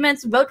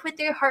arguments. Vote with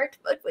your heart,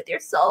 vote with your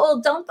soul.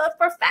 Don't vote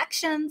for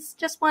factions.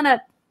 Just want to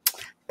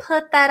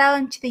put that out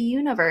into the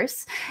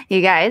universe,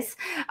 you guys.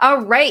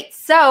 All right,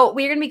 so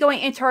we're going to be going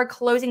into our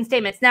closing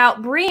statements. Now,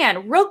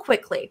 Brianne, real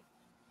quickly,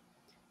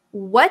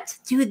 what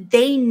do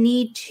they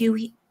need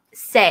to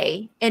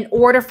say in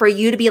order for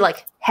you to be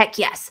like, heck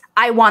yes,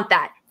 I want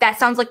that? That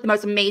sounds like the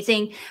most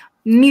amazing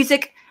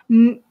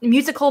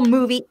musical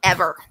movie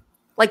ever.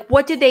 Like,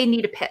 what do they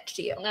need to pitch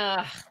to you?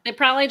 They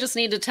probably just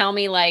need to tell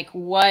me like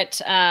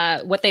what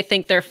they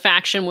think their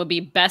faction would be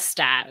best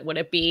at. Would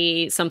it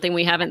be something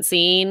we haven't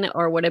seen,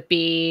 or would it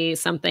be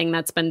something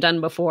that's been done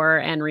before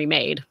and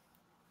remade?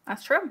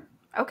 That's true.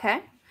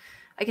 Okay,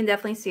 I can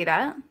definitely see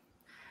that.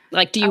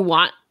 Like, do you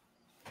want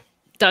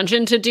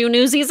Dungeon to do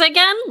Newsies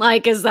again?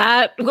 Like, is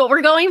that what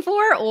we're going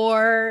for,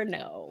 or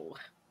no?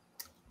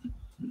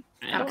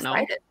 I don't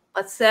know.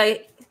 Let's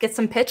get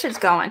some pitches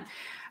going.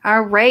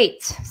 All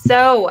right.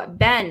 So,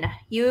 Ben,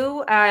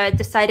 you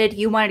decided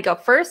you wanted to go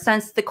first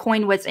since the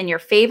coin was in your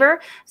favor.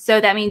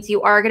 So that means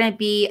you are going to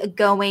be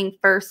going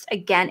first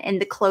again in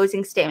the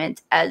closing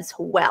statement as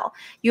well.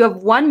 You have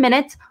 1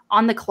 minute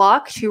on the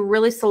clock to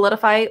really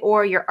solidify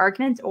your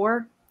argument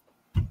or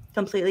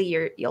completely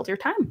yield your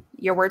time.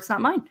 Your words,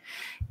 not mine.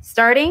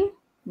 Starting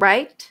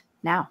right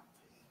now.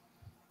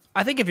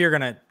 I think if you're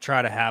going to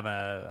try to have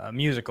a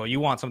musical, you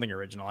want something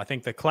original. I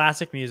think the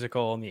classic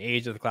musical and the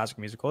age of the classic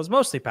musical has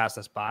mostly passed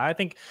us by. I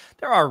think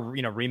there are,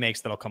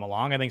 remakes that'll come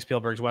along. I think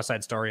Spielberg's West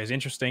Side Story is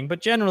interesting,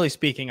 but generally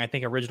speaking, I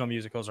think original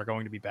musicals are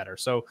going to be better.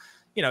 So,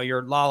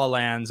 your La La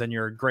Lands and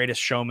your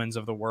Greatest Showmans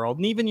of the world,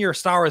 and even your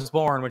Star is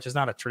Born, which is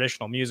not a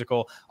traditional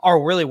musical,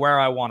 are really where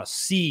I want to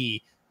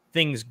see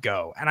things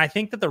go. And I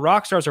think that the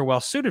rock stars are well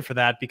suited for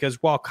that,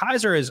 because while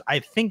Kaiser is, I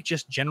think,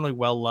 just generally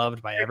well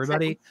loved by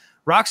everybody,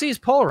 Roxy is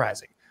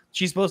polarizing.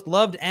 She's both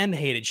loved and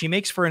hated. She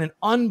makes for an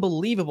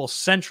unbelievable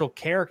central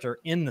character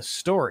in the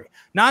story.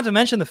 Not to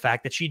mention the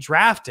fact that she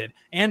drafted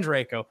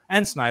Andreyko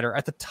and Snyder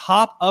at the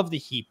top of the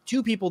heap,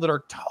 two people that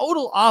are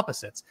total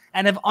opposites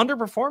and have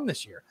underperformed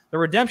this year. The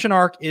redemption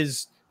arc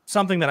is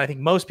something that I think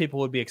most people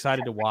would be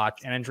excited to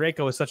watch, and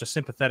Andreyko is such a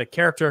sympathetic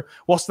character,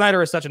 while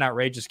Snyder is such an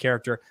outrageous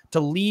character.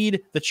 To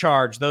lead the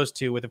charge, those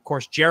two, with, of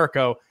course,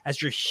 Jericho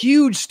as your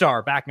huge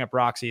star backing up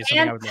Roxy, is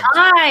something I would love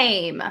to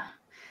see.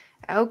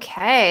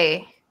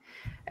 Okay.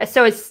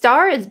 So A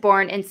Star is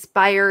Born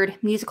inspired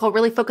musical,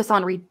 really focused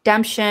on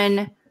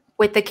redemption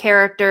with the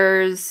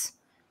characters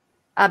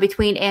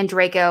between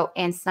Andreyko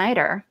and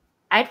Snyder.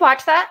 I'd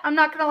watch that. I'm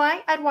not going to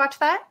lie. I'd watch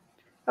that.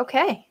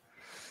 Okay.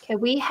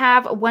 We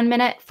have 1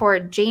 minute for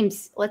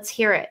James. Let's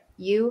hear it.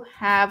 You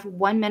have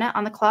 1 minute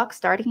on the clock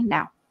starting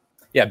now.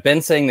 Yeah,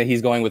 Ben's saying that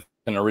he's going with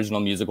an original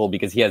musical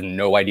because he has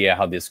no idea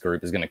how this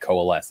group is going to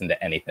coalesce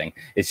into anything.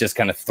 It's just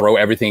kind of throw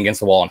everything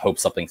against the wall and hope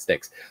something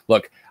sticks.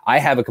 Look, I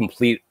have a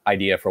complete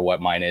idea for what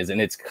mine is,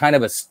 and it's kind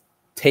of a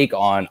take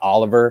on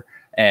Oliver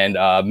and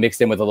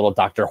mixed in with a little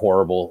Dr.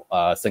 Horrible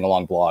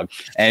sing-along blog.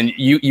 And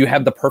you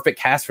have the perfect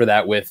cast for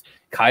that, with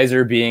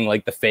Kaiser being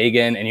like the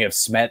Fagin, and you have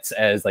Smets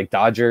as like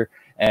Dodger,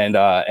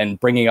 and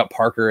bringing up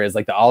Parker as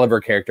like the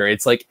Oliver character.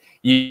 It's like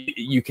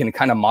you can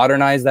kind of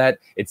modernize that.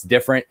 It's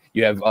different.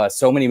 You have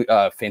so many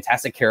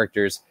fantastic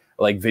characters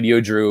like Video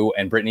Drew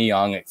and Brittany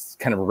Young. It's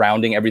kind of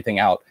rounding everything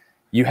out.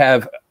 You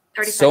have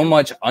so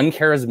much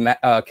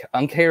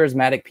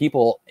uncharismatic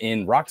people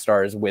in rock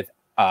stars with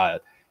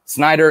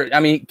Snyder. I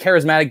mean,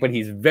 charismatic, but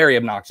he's very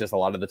obnoxious a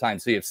lot of the time.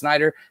 So you have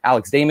Snyder,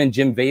 Alex Damon,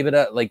 Jim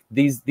Vejvoda. Like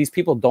these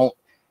people don't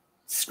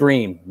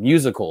scream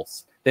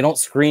musicals. They don't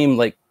scream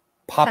like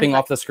popping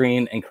off the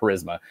screen and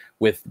charisma.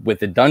 With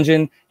the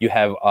dungeon, you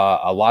have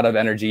a lot of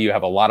energy, you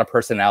have a lot of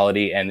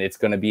personality, and it's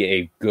going to be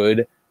a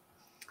good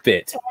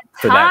fit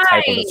for that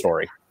type of a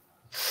story.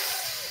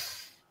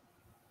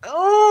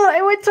 Oh,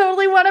 I would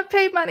totally want to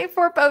pay money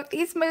for both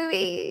these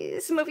movie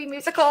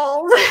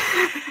musicals.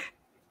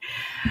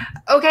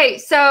 Okay,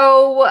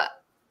 so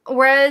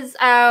whereas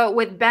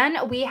with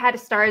Ben, we had a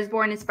Star is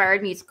Born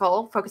inspired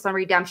musical focused on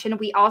redemption.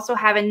 We also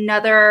have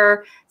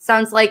another,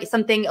 sounds like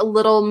something a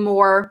little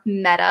more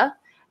meta,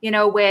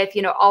 with,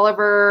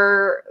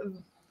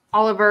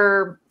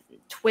 Oliver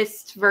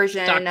Twist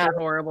version. Dr.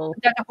 Horrible.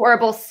 Dr.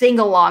 Horrible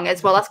sing-along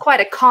as well. That's quite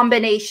a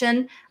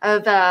combination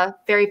of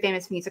very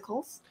famous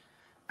musicals.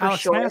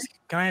 Alex, sure.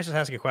 can I just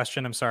ask you a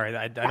question? I'm sorry,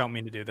 I don't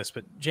mean to do this,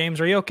 but James,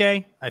 are you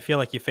okay? I feel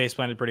like you face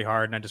planted pretty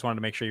hard, and I just wanted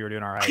to make sure you were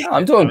doing all right. No,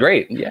 I'm doing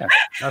great. Yeah,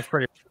 that's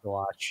pretty hard to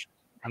watch.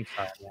 I'm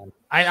sorry, man.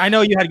 I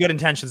know you had good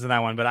intentions in that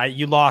one, but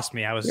you lost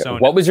me. I was so.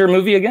 What was your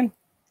movie again?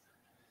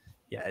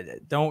 Yeah,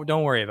 don't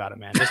worry about it,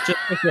 man. Just take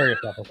care of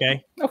yourself,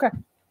 okay? Okay.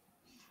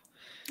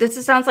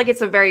 This sounds like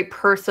it's a very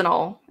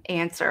personal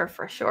answer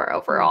for sure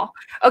overall.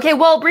 Okay,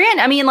 well, Brian,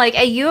 I mean, like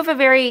you have a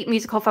very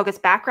musical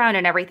focused background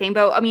and everything,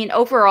 but I mean,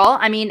 overall,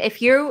 I mean,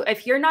 if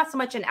you're not so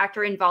much an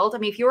actor involved, I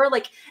mean, if you were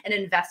like an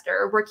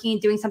investor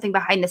doing something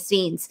behind the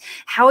scenes,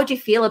 how would you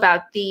feel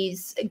about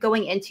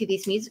going into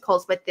these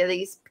musicals with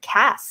these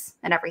casts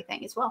and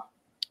everything as well?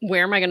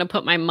 Where am I going to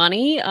put my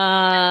money?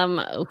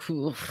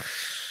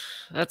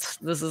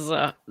 This is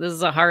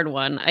a hard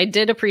one. I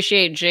did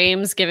appreciate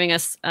James giving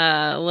us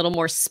a little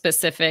more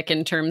specific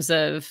in terms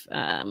of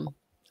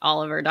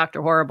Oliver,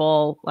 Dr.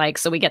 Horrible,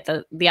 so we get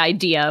the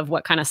idea of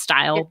what kind of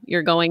style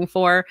you're going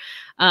for.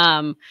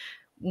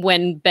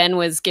 When Ben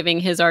was giving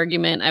his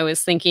argument, I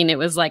was thinking it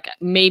was like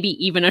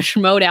maybe even a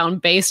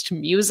Schmoedown based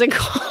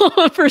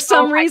musical for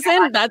some reason.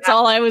 God, that's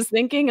all I was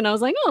thinking. And I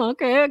was like, oh,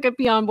 okay, I could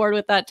be on board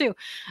with that too.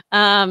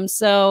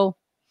 So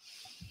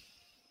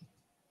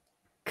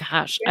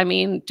gosh, I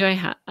mean, do I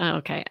have,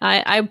 okay.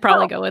 I'd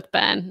probably go with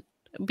Ben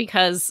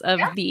because of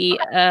the,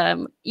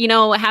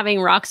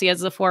 having Roxy as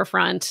the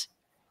forefront,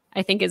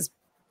 I think is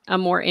a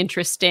more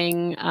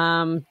interesting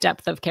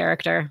depth of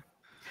character.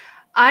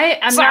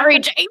 I'm sorry,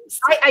 James.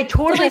 I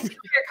totally see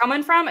where you're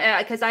coming from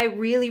because I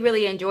really,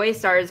 really enjoy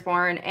Star is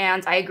Born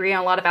and I agree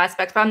on a lot of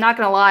aspects, but I'm not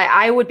going to lie.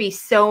 I would be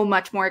so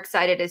much more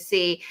excited to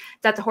see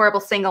That's a Horrible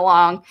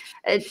sing-along,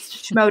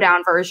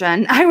 Schmoedown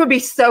version. I would be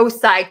so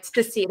psyched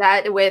to see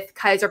that with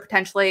Kaiser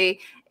potentially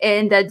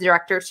in the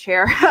director's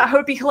chair. I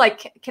would be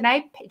like, can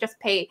I just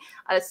pay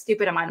a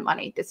stupid amount of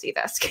money to see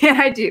this? Can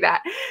I do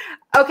that?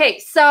 Okay,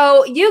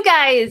 so you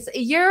guys,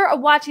 you're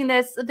watching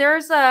this.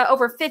 There's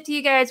over 50 of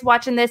you guys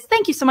watching this.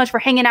 Thank you so much for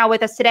hanging out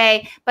with us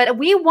today. But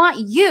we want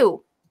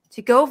you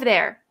to go over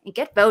there and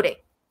get voting.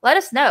 Let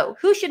us know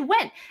who should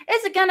win.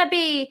 Is it going to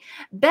be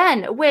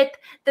Ben with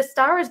the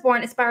Star is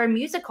Born inspired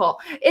musical?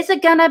 Is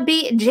it going to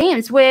be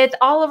James with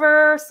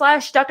Oliver /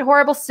 Dr.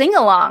 Horrible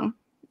sing-along?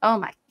 Oh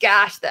my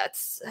gosh,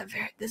 this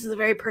is a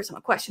very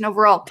personal question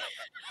overall.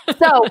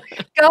 So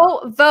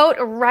go vote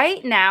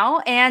right now.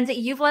 And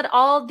you've let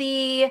all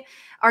the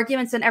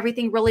arguments and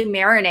everything really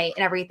marinate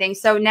and everything.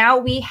 So now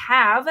we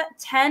have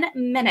 10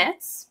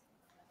 minutes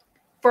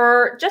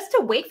just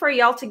to wait for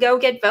y'all to go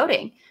get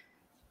voting.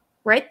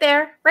 Right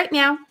there, right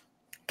now.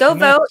 Go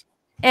vote.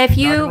 If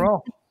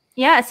you,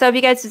 so if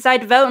you guys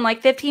decide to vote in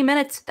like 15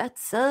 minutes, that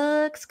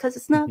sucks because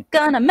it's not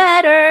gonna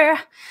matter.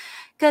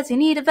 Because you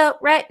need to vote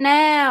right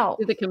now.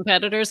 Do the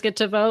competitors get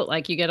to vote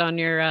like you get on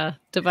your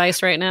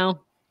device right now?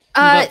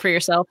 Vote for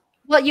yourself?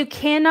 Well, you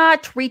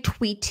cannot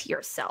retweet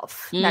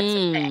yourself. That's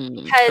the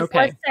thing. Because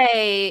let's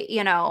say,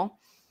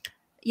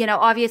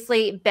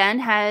 obviously Ben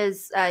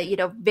has,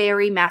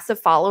 very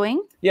massive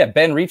following. Yeah,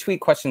 Ben,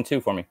 retweet question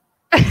 2 for me.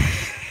 So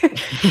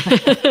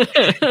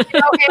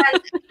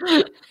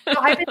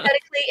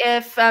hypothetically,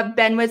 if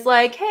Ben was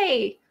like,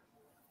 hey,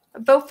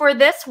 vote for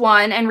this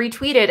one and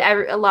retweet it,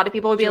 a lot of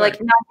people would be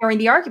like, not hearing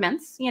the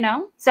arguments,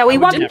 So we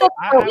want people.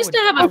 We used to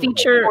have a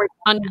feature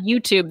on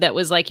YouTube that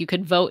was like you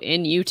could vote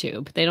in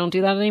YouTube. They don't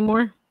do that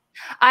anymore.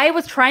 I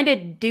was trying to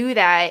do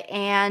that,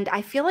 and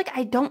I feel like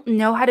I don't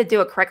know how to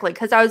do it correctly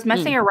because I was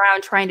messing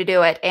around trying to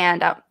do it,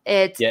 and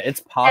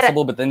it's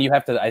possible, but then you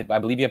have to. I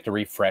believe you have to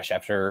refresh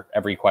after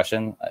every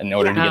question in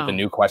order to get the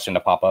new question to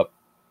pop up.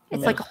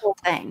 It's like a whole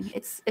thing.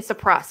 It's a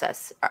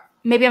process.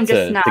 Maybe I'm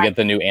just not to get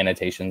the new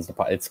annotations.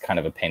 It's kind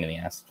of a pain in the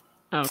ass.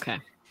 Okay,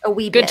 a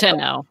wee good bit. To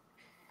know.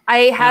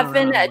 I have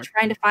been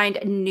trying to find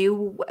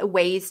new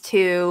ways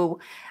to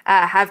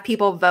have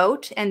people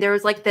vote. And there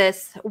was like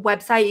this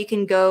website you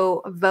can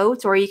go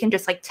vote, or you can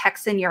just like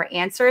text in your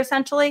answer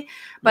essentially,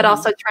 but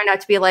also it turned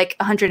out to be like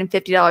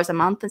 $150 a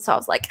month. And so I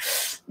was like,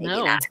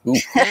 maybe not.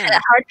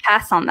 Hard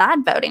pass on that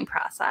voting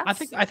process.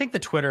 I think the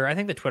Twitter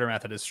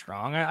method is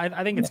strong.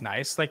 I think it's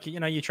nice. Like,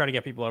 you try to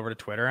get people over to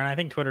Twitter, and I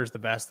think Twitter is the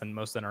best and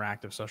most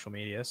interactive social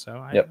media. So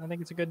I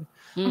think it's a good,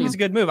 it's a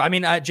good move. I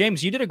mean,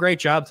 James, you did a great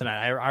job tonight.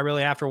 I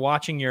really, after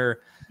watching your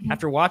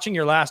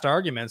last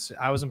arguments,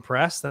 I was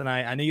impressed, and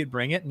I knew you'd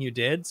bring it, and you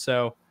did.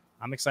 So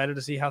I'm excited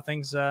to see how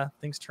things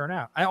turn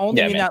out. I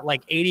only mean that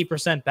like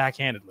 80%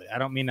 backhandedly. I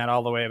don't mean that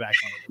all the way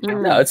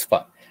backhandedly. No, it's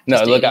fun.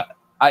 No, look,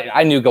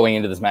 I knew going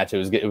into this match it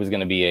was going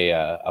to be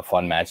a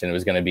fun match and it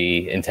was going to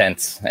be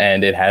intense,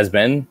 and it has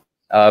been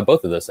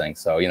both of those things.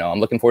 So I'm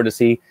looking forward to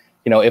see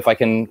if I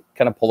can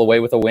kind of pull away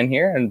with a win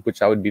here, and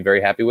which I would be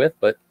very happy with.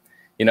 But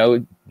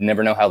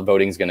never know how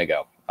voting is going to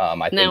go.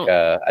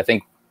 I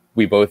think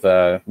we both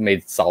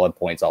made solid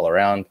points all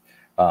around.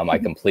 I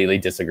completely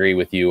disagree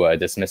with you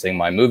dismissing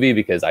my movie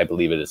because I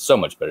believe it is so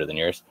much better than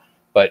yours.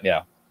 But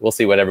we'll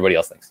see what everybody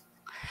else thinks.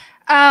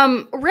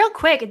 Real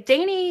quick,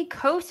 Danny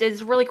Coast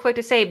is really quick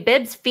to say,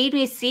 Bibbs, feed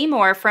me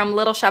Seymour from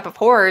Little Shop of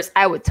Horrors.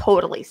 I would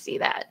totally see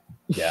that.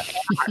 Yeah.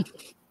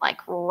 Like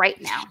right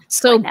now.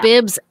 So right now.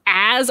 Bibbs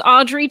as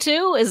Audrey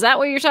too? Is that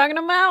what you're talking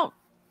about?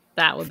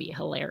 That would be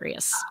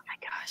hilarious. Oh my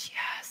gosh,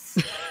 yes.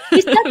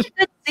 He's such a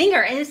good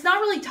singer, and it's not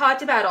really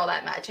talked about all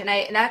that much. And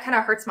that kind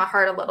of hurts my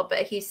heart a little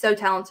bit. He's so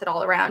talented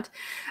all around.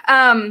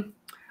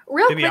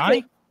 Real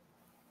quickly.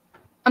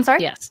 I'm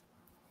sorry? Yes.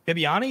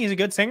 Bibiani, he's a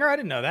good singer. I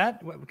didn't know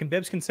that.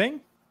 Bibbs can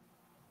sing.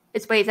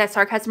 Is that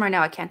sarcasm or no?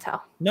 I can't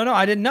tell. No,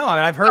 I didn't know. I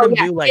mean, I've heard him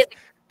do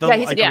the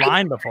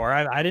line before.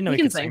 I didn't know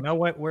he could sing. No,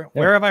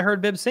 where have I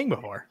heard Bibbs sing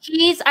before?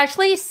 He's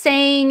actually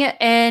sang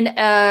in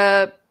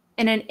an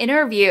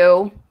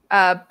interview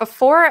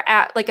before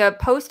at like a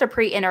post or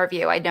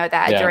pre-interview. I know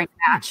that during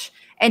the match,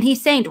 and he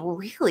sang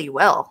really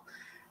well.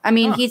 I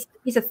mean, he's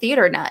a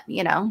theater nut.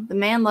 The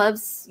man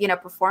loves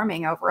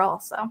performing overall.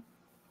 So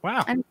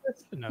wow, I didn't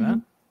know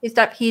that.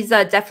 He's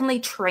definitely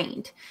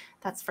trained.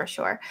 That's for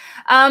sure.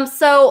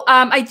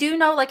 I do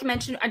know, like I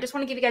mentioned, I just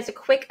want to give you guys a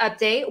quick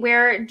update.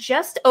 We're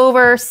just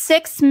over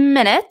 6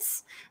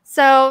 minutes.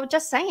 So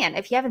just saying,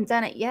 if you haven't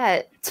done it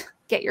yet,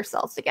 get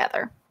yourselves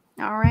together.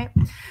 All right.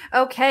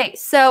 Okay.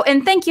 So,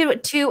 and thank you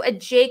to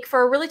Jake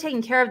for really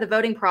taking care of the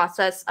voting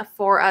process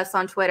for us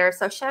on Twitter.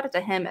 So shout out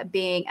to him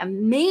being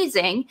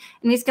amazing.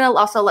 And he's going to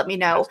also let me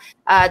know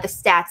the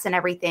stats and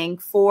everything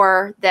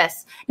for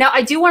this. Now,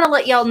 I do want to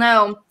let y'all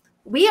know,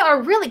 we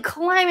are really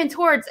climbing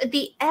towards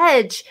the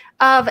edge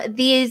of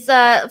these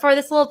for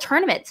this little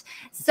tournament.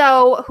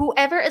 So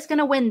whoever is going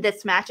to win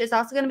this match is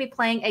also going to be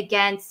playing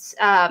against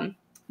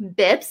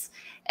Bibbs,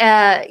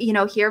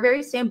 here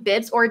very soon,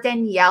 Bibbs or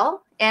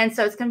Danielle. And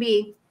so it's going to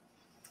be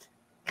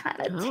kind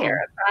of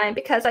terrifying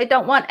because I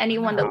don't want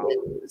anyone to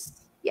lose.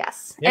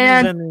 Yes.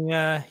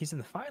 And he's in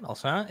the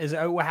finals, huh?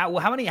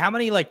 How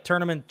many like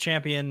tournament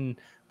champion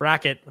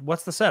bracket?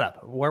 What's the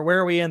setup? Where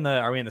are we in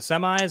are we in the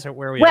semis or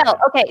where are we? Well,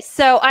 okay.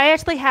 So I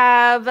actually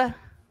have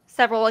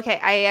several. Okay.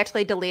 I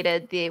actually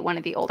deleted one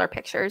of the older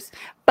pictures,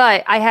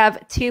 but I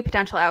have 2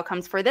 potential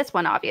outcomes for this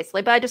one,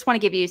 obviously, but I just want to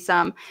give you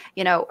some,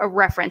 a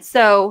reference.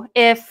 So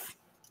if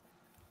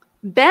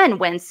Ben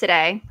wins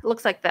today, it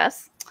looks like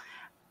this.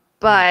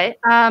 But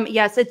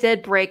yes, it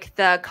did break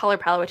the color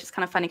palette, which is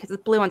kind of funny because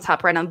it's blue on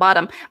top, red on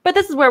bottom. But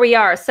this is where we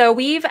are. So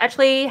we've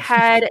actually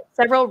had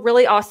several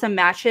really awesome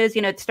matches,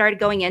 started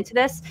going into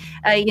this.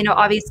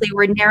 Obviously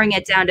we're narrowing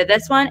it down to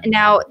this one.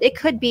 Now it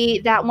could be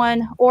that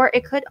one, or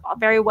it could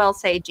very well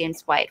say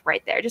James White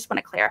right there. Just want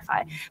to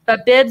clarify.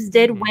 But Bibbs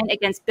did win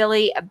against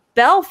Billy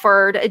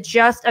Belford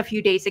just a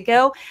few days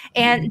ago.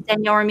 And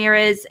Danielle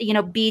Ramirez,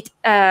 beat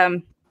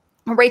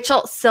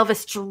Rachel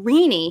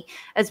Silvestrini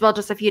as well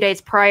just a few days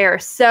prior.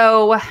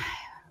 So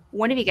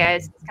one of you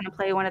guys is going to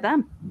play one of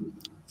them.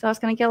 So it's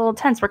going to get a little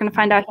tense. We're going to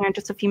find out here in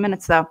just a few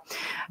minutes, though.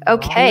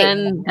 Okay.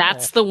 And then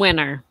that's the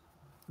winner.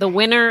 The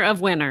winner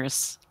of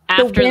winners.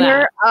 The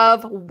winner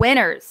of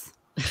winners.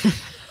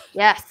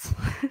 Yes.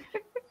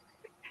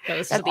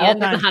 Goes to the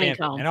end of the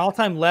honeycomb. An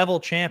all-time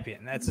level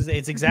champion. It's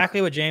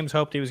exactly what James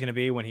hoped he was going to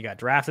be when he got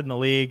drafted in the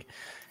league.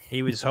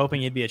 He was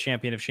hoping he'd be a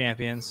champion of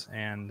champions,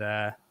 and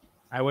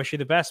I wish you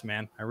the best,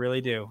 man. I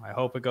really do. I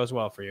hope it goes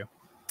well for you.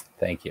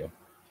 Thank you.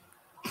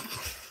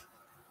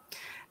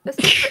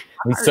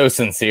 He's so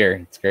sincere.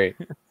 It's great.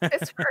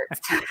 This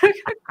hurts.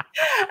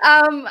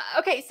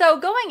 Okay, so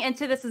going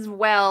into this as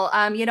well,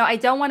 I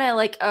don't want to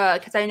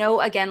because I know,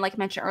 again, like I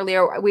mentioned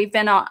earlier, we're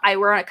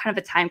on a kind of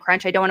a time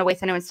crunch. I don't want to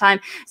waste anyone's time.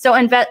 So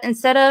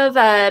instead of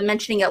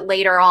mentioning it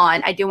later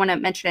on, I do want to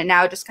mention it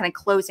now, just kind of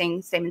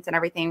closing statements and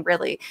everything,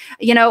 really.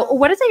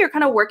 What is it you're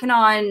kind of working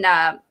on,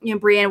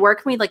 Brian? Where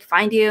can we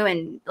find you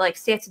and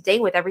stay up to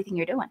date with everything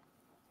you're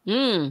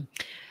doing?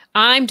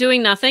 I'm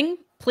doing nothing.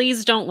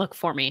 Please don't look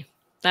for me.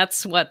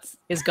 That's what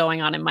is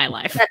going on in my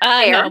life.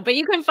 No, but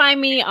you can find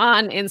me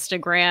on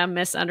Instagram,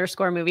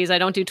 Miss_movies. I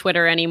don't do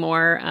Twitter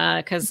anymore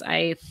because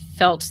I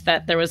felt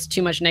that there was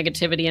too much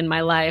negativity in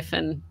my life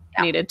and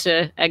needed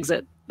to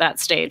exit that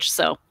stage.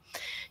 So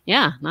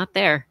yeah, not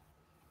there.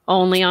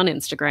 Only on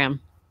Instagram.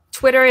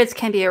 Twitter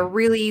can be a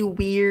really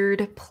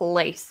weird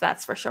place,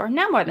 that's for sure.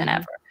 Now more than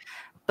ever.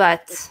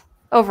 But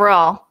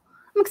overall,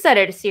 I'm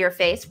excited to see your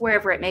face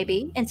wherever it may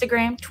be.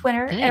 Instagram,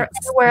 Twitter,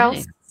 anywhere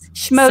else.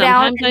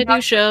 Sometimes I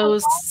do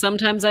shows,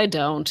 sometimes I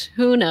don't.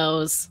 Who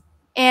knows?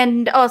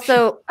 And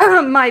also,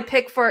 my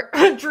pick for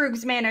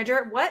Droog's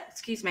manager. What?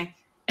 Excuse me.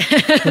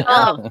 Sorry,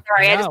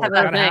 I just have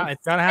that.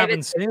 It's gotta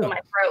happen soon. My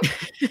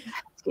throat.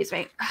 Excuse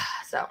me.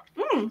 So,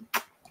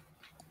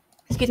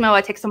 excuse me while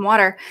I take some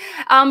water.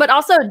 But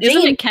also,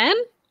 isn't it Ken?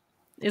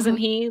 Isn't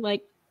he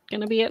like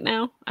gonna be it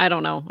now? I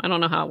don't know. I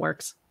don't know how it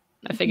works.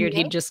 I figured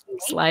he'd just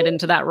slide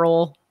into that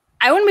role.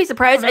 I wouldn't be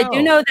surprised. I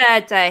do know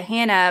that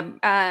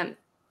Hannah,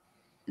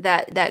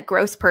 that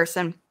gross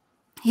person,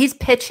 he's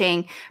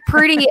pitching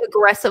pretty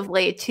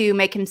aggressively to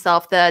make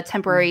himself the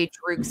temporary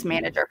Droogs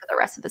manager for the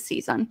rest of the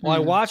season. Well, I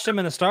watched him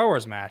in the Star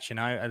Wars match, and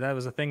that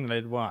was a thing that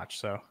I'd watch.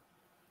 So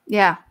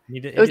yeah, he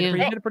did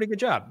a pretty good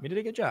job. He did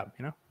a good job,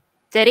 you know.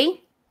 Did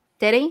he?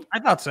 I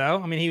thought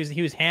so. I mean,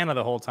 he was Hannah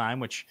the whole time,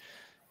 which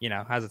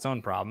has its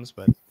own problems,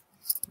 but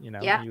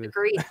yeah,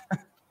 agreed.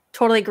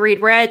 Totally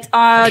agreed. We're at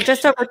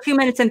just over 2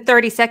 minutes and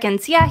 30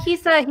 seconds. Yeah,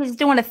 he's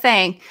doing a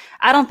thing.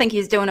 I don't think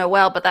he's doing it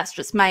well, but that's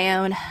just my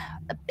own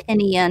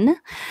opinion.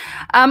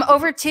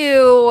 Over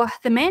to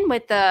the man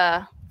with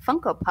the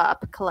Funko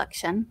Pop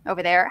collection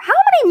over there. How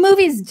many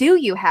movies do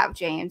you have,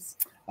 James?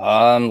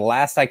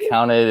 Last I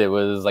counted, it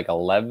was like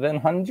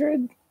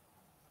 1,100.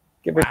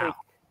 Give or take.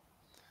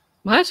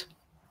 What?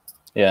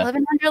 Yeah.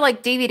 1,100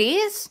 like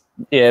DVDs?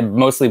 Yeah,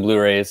 mostly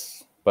Blu-rays.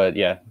 But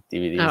yeah,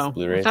 DVDs,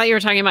 Blu-rays. I thought you were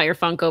talking about your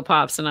Funko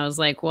Pops, and I was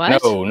like,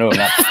 what? No,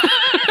 not.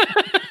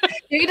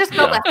 You can just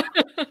fill that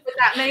with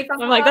that many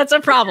Funko I'm like, that's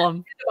a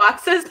problem.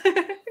 Boxes.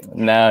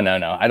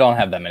 No. I don't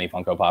have that many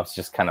Funko Pops.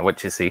 Just kind of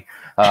what you see.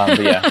 But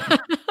yeah,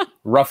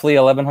 roughly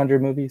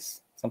 1,100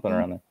 movies, something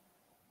around there.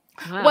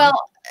 Wow. Well,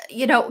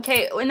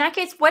 okay. In that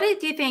case, what do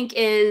you think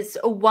is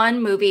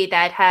one movie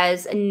that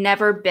has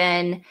never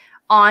been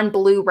on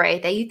Blu-ray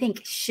that you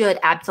think should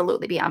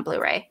absolutely be on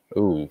Blu-ray?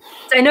 Ooh.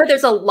 So I know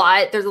there's a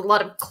lot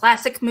of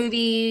classic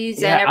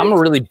movies. Yeah, I'm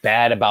really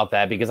bad about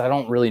that because I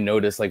don't really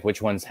notice like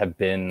which ones have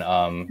been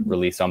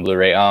released on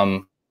Blu-ray.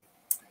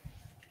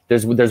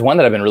 There's one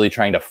that I've been really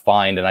trying to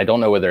find, and I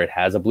don't know whether it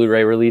has a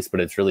Blu-ray release, but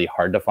it's really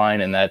hard to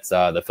find, and that's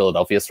the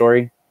Philadelphia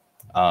Story.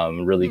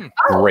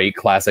 Great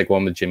classic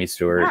one with Jimmy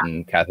Stewart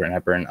and Katharine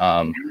Hepburn.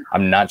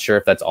 I'm not sure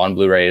if that's on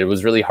Blu-ray. It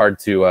was really hard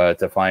to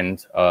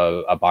find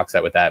a box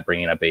set with that,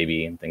 Bringing Up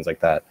Baby and things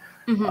like that.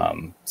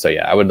 Mm-hmm. So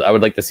yeah, I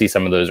would like to see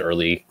some of those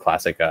early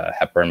classic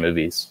Hepburn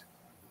movies.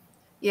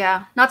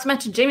 Yeah, not to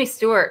mention Jimmy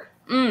Stewart.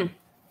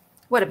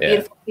 What a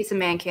beautiful piece of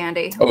man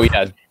candy. Oh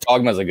yeah,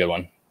 Dogma's a good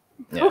one.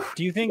 Yeah.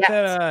 Do you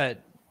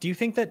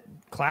think that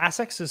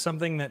classics is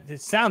something that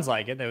it sounds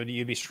like it that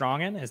you'd be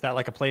strong in? Is that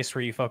like a place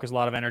where you focus a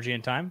lot of energy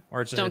and time,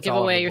 or it's just don't give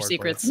away your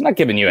secrets? I'm not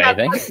giving you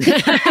anything.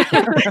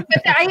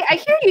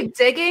 I hear you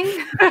digging.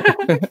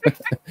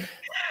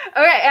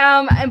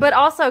 Okay, but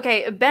also,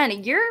 okay,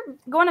 Ben, you're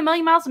going a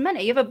million miles a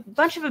minute. You have a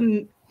bunch of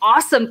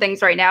awesome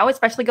things right now,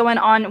 especially going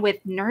on with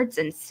Nerds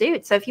in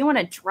Suits. So if you want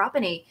to drop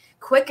any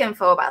quick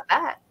info about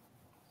that.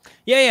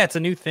 Yeah, it's a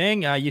new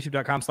thing.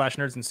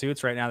 YouTube.com/Nerds in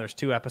Suits. Right now, there's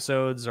 2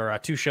 episodes or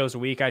 2 shows a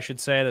week, I should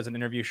say. There's an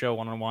interview show,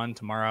 one-on-one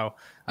tomorrow.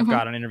 I've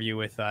got an interview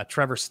with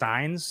Trevor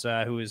Steins,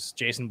 who is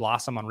Jason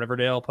Blossom on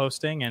Riverdale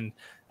posting. And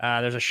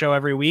there's a show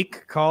every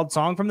week called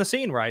Song from the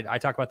Scene, where I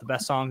talk about the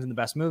best songs in the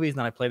best movies, and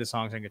then I play the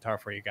songs on guitar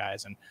for you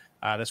guys. And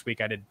this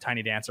week I did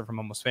Tiny Dancer from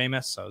Almost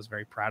Famous, so I was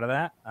very proud of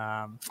that.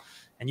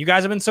 And you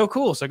guys have been so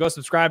cool, so go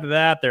subscribe to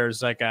that.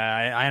 There's I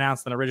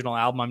announced an original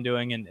album I'm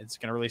doing, and it's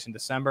going to release in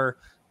December.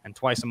 And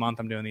twice a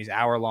month, I'm doing these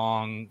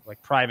hour-long,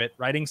 private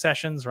writing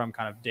sessions where I'm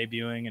kind of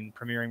debuting and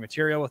premiering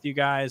material with you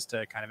guys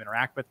to kind of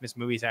interact with. Miss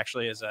Movies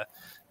actually is a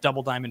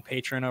Double Diamond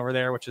patron over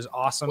there, which is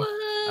awesome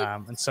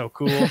and so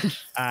cool.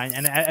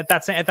 And at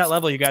that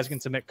level, you guys can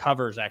submit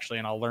covers actually,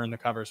 and I'll learn the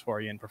covers for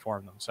you and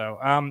perform them. So,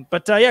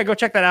 yeah, go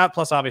check that out.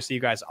 Plus, obviously,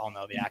 you guys all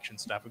know the action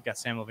stuff. We've got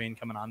Sam Levine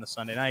coming on this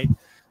Sunday night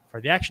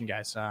for the action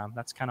guys.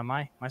 That's kind of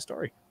my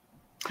story.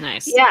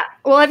 Nice. Yeah.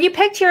 Well, have you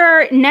picked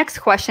your next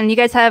question? You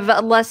guys have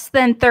less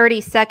than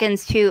 30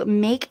 seconds to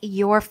make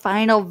your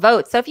final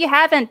vote. So if you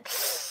haven't,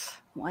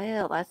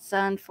 well, that's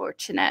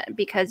unfortunate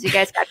because you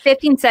guys got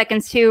 15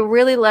 seconds to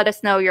really let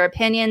us know your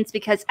opinions,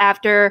 because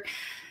after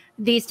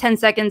these 10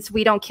 seconds,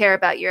 we don't care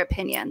about your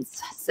opinions.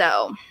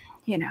 So,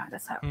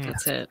 that's how it goes.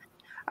 That's it.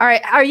 All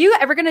right. Are you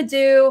ever going to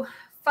do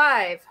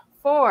 5,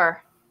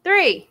 4,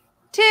 3,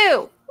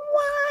 2,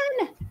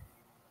 1?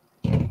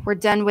 We're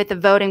done with the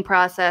voting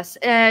process,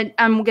 and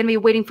I'm going to be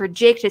waiting for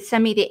Jake to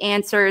send me the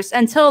answers.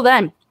 Until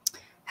then,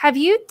 do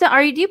you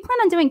plan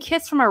on doing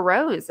Kiss from a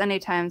Rose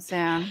anytime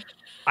soon?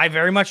 I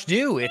very much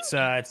do. It's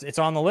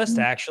on the list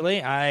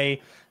actually.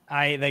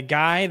 The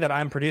guy that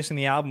I'm producing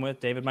the album with,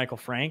 David Michael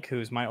Frank,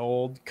 who's my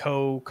old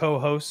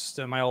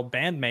co-host, my old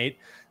bandmate.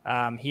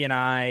 He and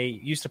I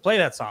used to play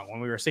that song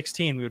when we were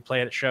 16. We would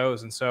play it at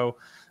shows, and so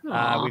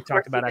we've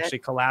talked about actually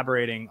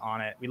collaborating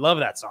on it. We love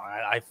that song.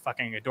 I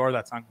fucking adore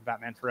that song from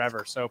Batman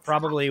Forever. So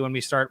probably when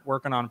we start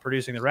working on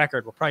producing the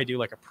record, we'll probably do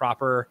like a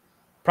proper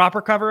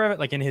cover of it,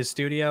 like in his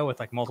studio with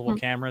like multiple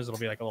cameras. It'll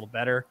be like a little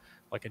better,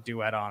 like a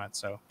duet on it.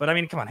 So, but I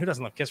mean, come on, who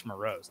doesn't love Kiss from a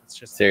Rose? It's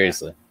just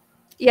seriously.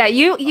 Yeah,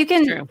 you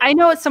can. True. I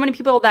know so many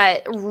people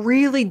that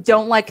really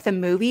don't like the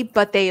movie,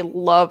 but they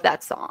love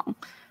that song.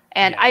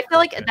 And I feel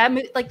like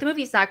the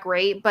movie's not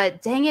great,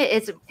 but dang it,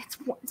 it's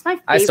my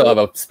favorite. I still have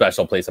a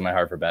special place in my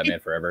heart for Batman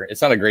Forever. It's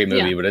not a great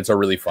movie, but it's a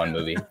really fun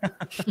movie.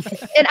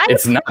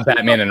 It's not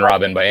Batman and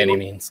Robin by any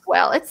means.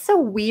 Well, it's so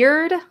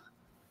weird.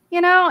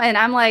 And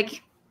I'm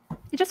like,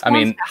 he just.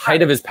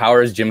 Height of his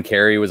powers, Jim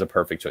Carrey was a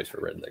perfect choice for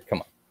Riddler.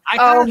 Come on.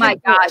 Oh my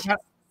gosh,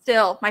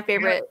 still my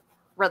favorite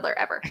Riddler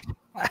ever.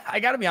 I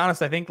got to be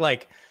honest. I think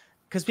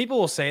because people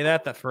will say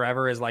that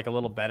Forever is like a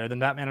little better than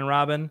Batman and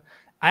Robin.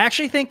 I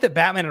actually think that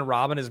Batman and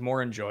Robin is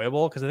more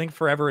enjoyable because I think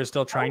Forever is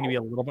still trying to be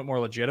a little bit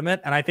more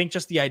legitimate. And I think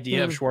just the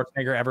idea of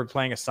Schwarzenegger ever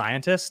playing a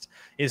scientist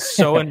is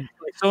so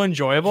so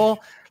enjoyable.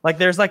 Like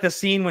there's like the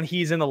scene when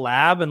he's in the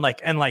lab and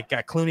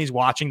Clooney's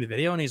watching the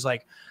video and he's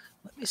like,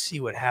 let me see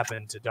what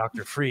happened to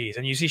Dr. Freeze.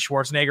 And you see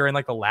Schwarzenegger in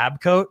like the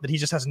lab coat that he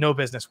just has no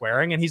business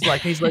wearing. And he's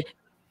like,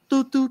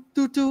 doo, doo,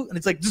 doo, doo. And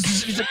it's like,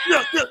 he's like,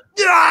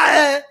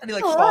 yeah, and he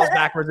like falls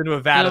backwards into a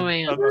vat.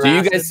 Do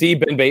you guys see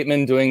Ben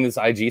Bateman doing this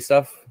IG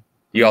stuff?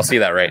 You all see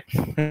that, right?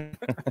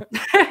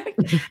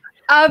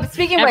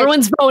 Speaking of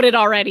everyone's voted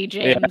already,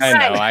 James.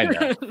 Yeah, I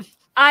know.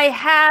 I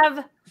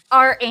have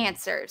our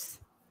answers.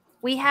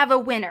 We have a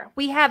winner.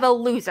 We have a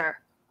loser.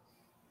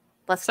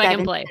 Let's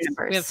second place.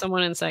 We have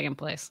someone in second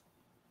place.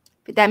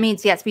 That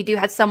means, yes, we do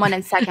have someone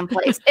in second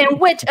place.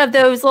 And which of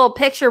those little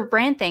picture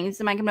brand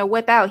things am I going to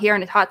whip out here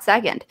in a hot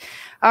second?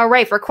 All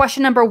right. For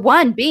question number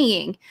 1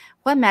 being,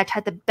 what match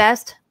had the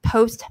best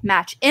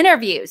post-match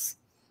interviews?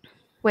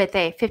 With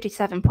a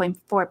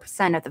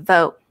 57.4% of the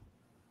vote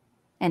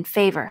in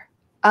favor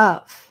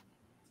of.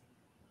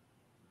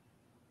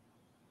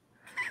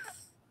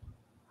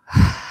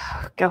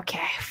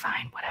 Okay,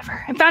 fine,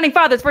 whatever. And Founding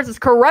Fathers versus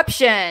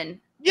Corruption.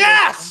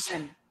 Yes!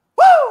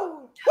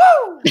 Woo!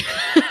 Woo!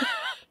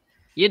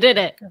 You did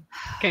it.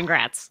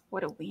 Congrats.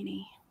 What a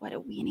weenie. What a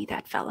weenie,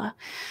 that fella.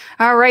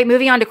 All right,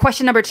 moving on to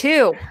question number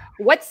 2.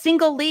 What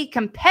single league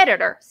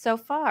competitor so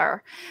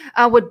far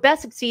would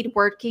best succeed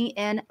working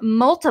in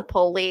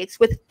multiple leagues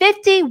with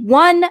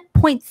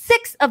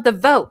 51.6 of the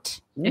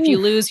vote? If you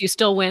lose, you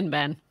still win,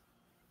 Ben.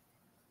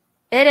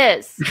 It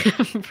is.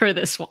 For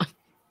this one.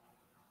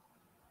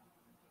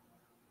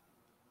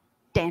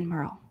 Dan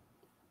Murrell.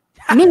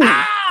 Me. Woo!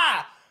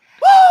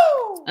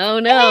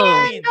 Oh,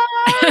 no.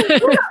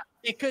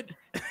 It could...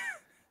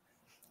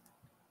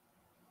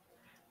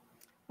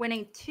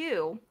 Winning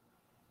 2.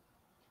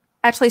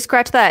 Actually,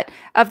 scratch that.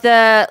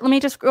 Let me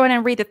just go in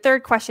and read the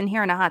third question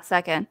here in a hot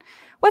second.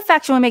 What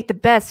faction would make the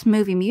best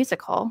movie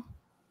musical?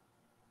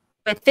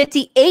 With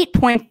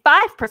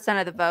 58.5%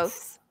 of the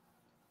votes,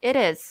 it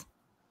is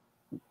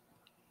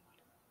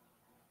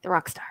the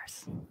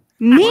Rockstars.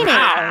 Meaning,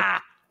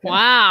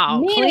 wow.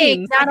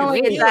 Meaning, not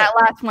only is that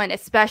last one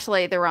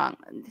especially the wrong,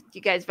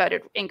 you guys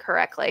voted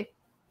incorrectly.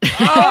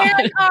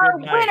 And our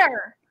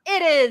winner,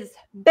 it is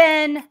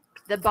Ben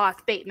the Boss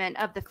Bateman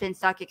of the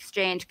Finstock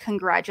Exchange.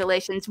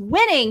 Congratulations,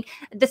 winning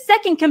the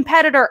second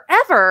competitor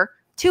ever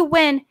to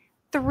win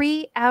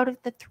 3 out of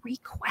the 3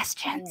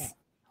 questions. Yeah.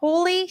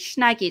 Holy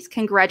shnikes.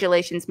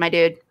 Congratulations, my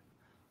dude.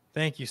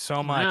 Thank you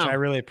so much. Wow. I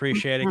really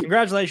appreciate it.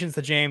 Congratulations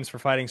to James for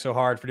fighting so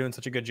hard, for doing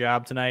such a good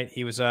job tonight.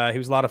 He was a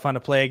lot of fun to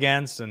play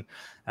against. And,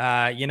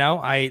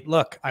 I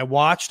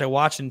watched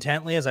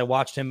intently as I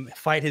watched him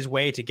fight his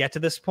way to get to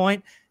this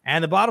point.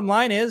 And the bottom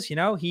line is,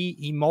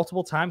 he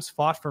multiple times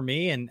fought for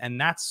me. And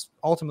that's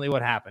ultimately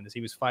what happened, is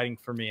he was fighting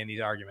for me in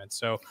these arguments.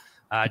 So,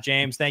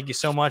 James, thank you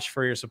so much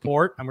for your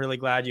support. I'm really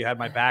glad you had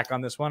my back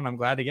on this one. I'm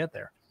glad to get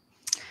there.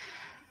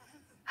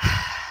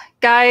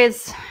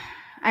 Guys,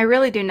 I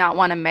really do not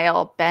want to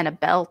mail Ben a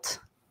belt.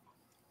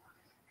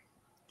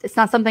 It's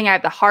not something I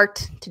have the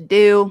heart to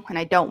do, and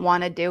I don't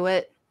want to do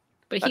it.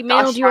 But he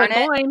mailed you a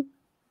coin.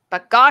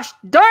 But gosh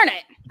darn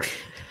it.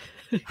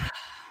 Man.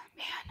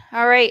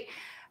 All right.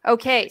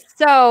 Okay.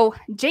 So,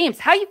 James,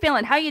 how you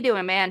feeling? How you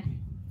doing, man?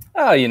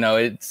 Oh,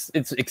 it's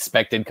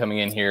expected coming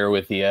in here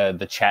with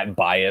the chat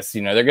bias.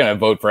 They're going to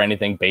vote for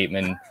anything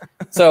Bateman.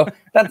 So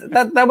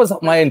that was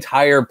my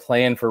entire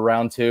plan for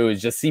round 2,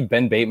 is just see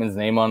Ben Bateman's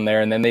name on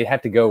there, and then they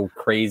have to go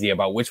crazy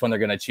about which one they're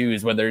going to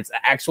choose, whether it's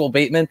actual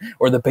Bateman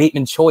or the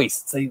Bateman choice.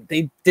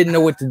 They didn't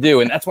know what to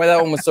do, and that's why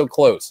that one was so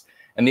close.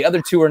 And the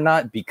other 2 are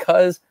not,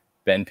 because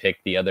Ben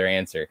picked the other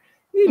answer.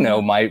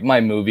 My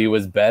movie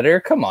was better.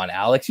 Come on,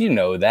 Alex. You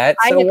know that.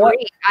 So I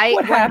agree.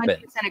 What happened?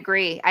 I 100%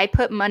 agree. I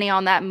put money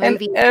on that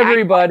movie. And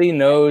everybody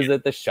knows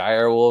that the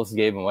Shire Wolves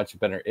gave a much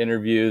better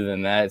interview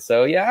than that.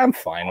 So, yeah, I'm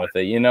fine with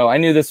it. I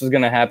knew this was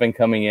going to happen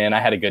coming in.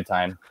 I had a good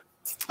time.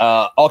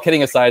 All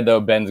kidding aside, though,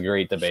 Ben's a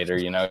great debater.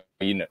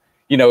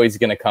 He's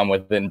going to come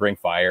with it and bring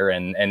fire.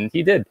 And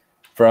he did.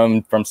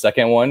 From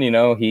second one,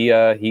 he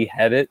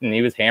had it and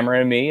he was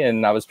hammering me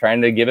and I was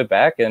trying to give it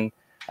back. And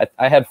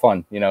I had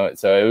fun,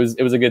 so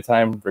it was a good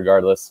time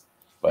regardless,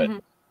 but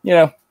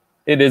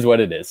it is what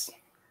it is.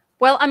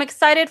 Well, I'm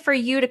excited for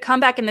you to come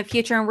back in the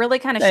future and really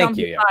kind of show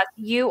me.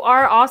 You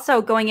are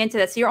also going into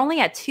this. You're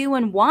only at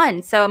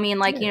 2-1. So,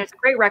 it's a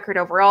great record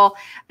overall.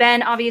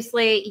 Ben,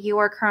 obviously you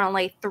are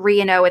currently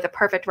 3-0 with a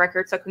perfect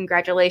record. So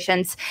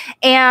congratulations.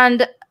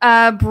 And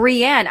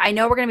Brienne, I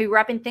know we're going to be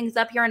wrapping things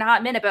up here in a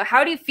hot minute, but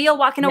how do you feel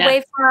walking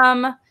away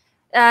from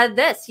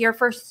your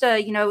first,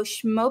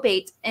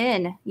 schmobate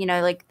in,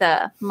 like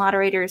the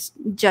moderators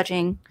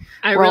judging.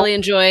 I really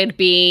enjoyed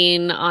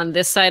being on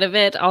this side of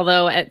it,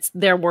 although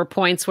there were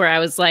points where I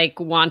was like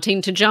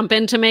wanting to jump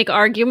in to make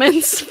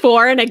arguments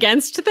for and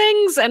against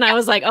things. And I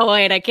was like, oh,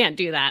 wait, I can't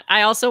do that.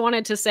 I also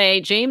wanted to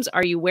say, James,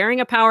 are you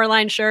wearing a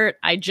Powerline shirt?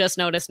 I just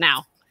noticed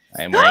now.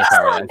 I am wearing a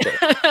Powerline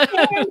shirt.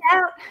 Stand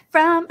out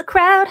from a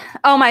crowd.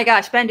 Oh my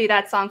gosh, Ben, do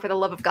that song for the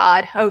love of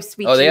God. Oh,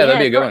 sweet. Oh, yeah, that'd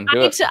be a good one.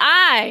 Do Eye it. to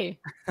eye.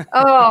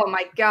 Oh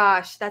my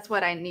gosh, that's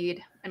what I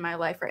need in my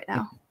life right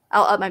now.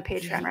 I'll up my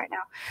Patreon right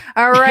now.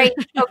 All right.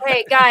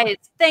 Okay, guys,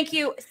 thank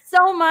you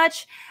so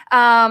much.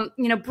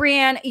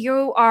 Brian,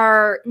 you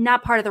are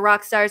not part of the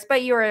rock stars,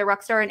 but you are a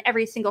rock star in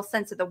every single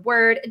sense of the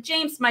word.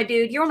 James, my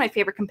dude, you're one of my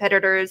favorite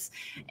competitors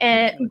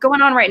and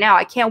going on right now.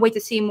 I can't wait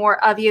to see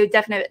more of you.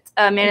 Definite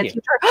man in the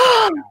future.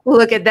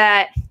 Look at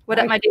that. What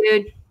up, my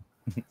dude?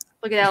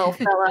 Look at that little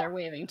fella. They're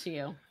waving to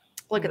you.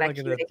 Look at that Look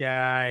at this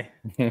guy.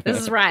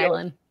 This is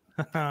Rylan.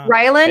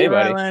 Rylan? Hey,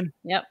 buddy. Rylan.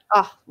 Yep.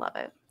 Oh, love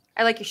it.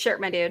 I like your shirt,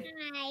 my dude.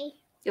 Hi.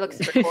 You look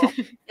super cool.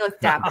 You look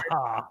dapper.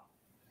 Oh,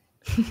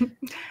 Well,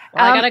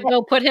 I gotta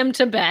go put him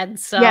to bed.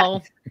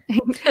 So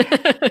Thank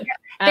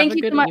have a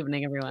you good so much.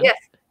 evening, everyone. Yes.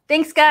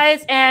 Thanks,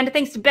 guys. And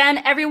thanks to Ben,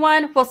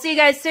 everyone. We'll see you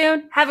guys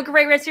soon. Have a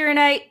great rest of your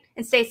night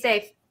and stay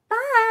safe. Bye.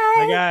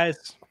 Hi,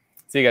 guys.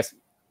 See you guys.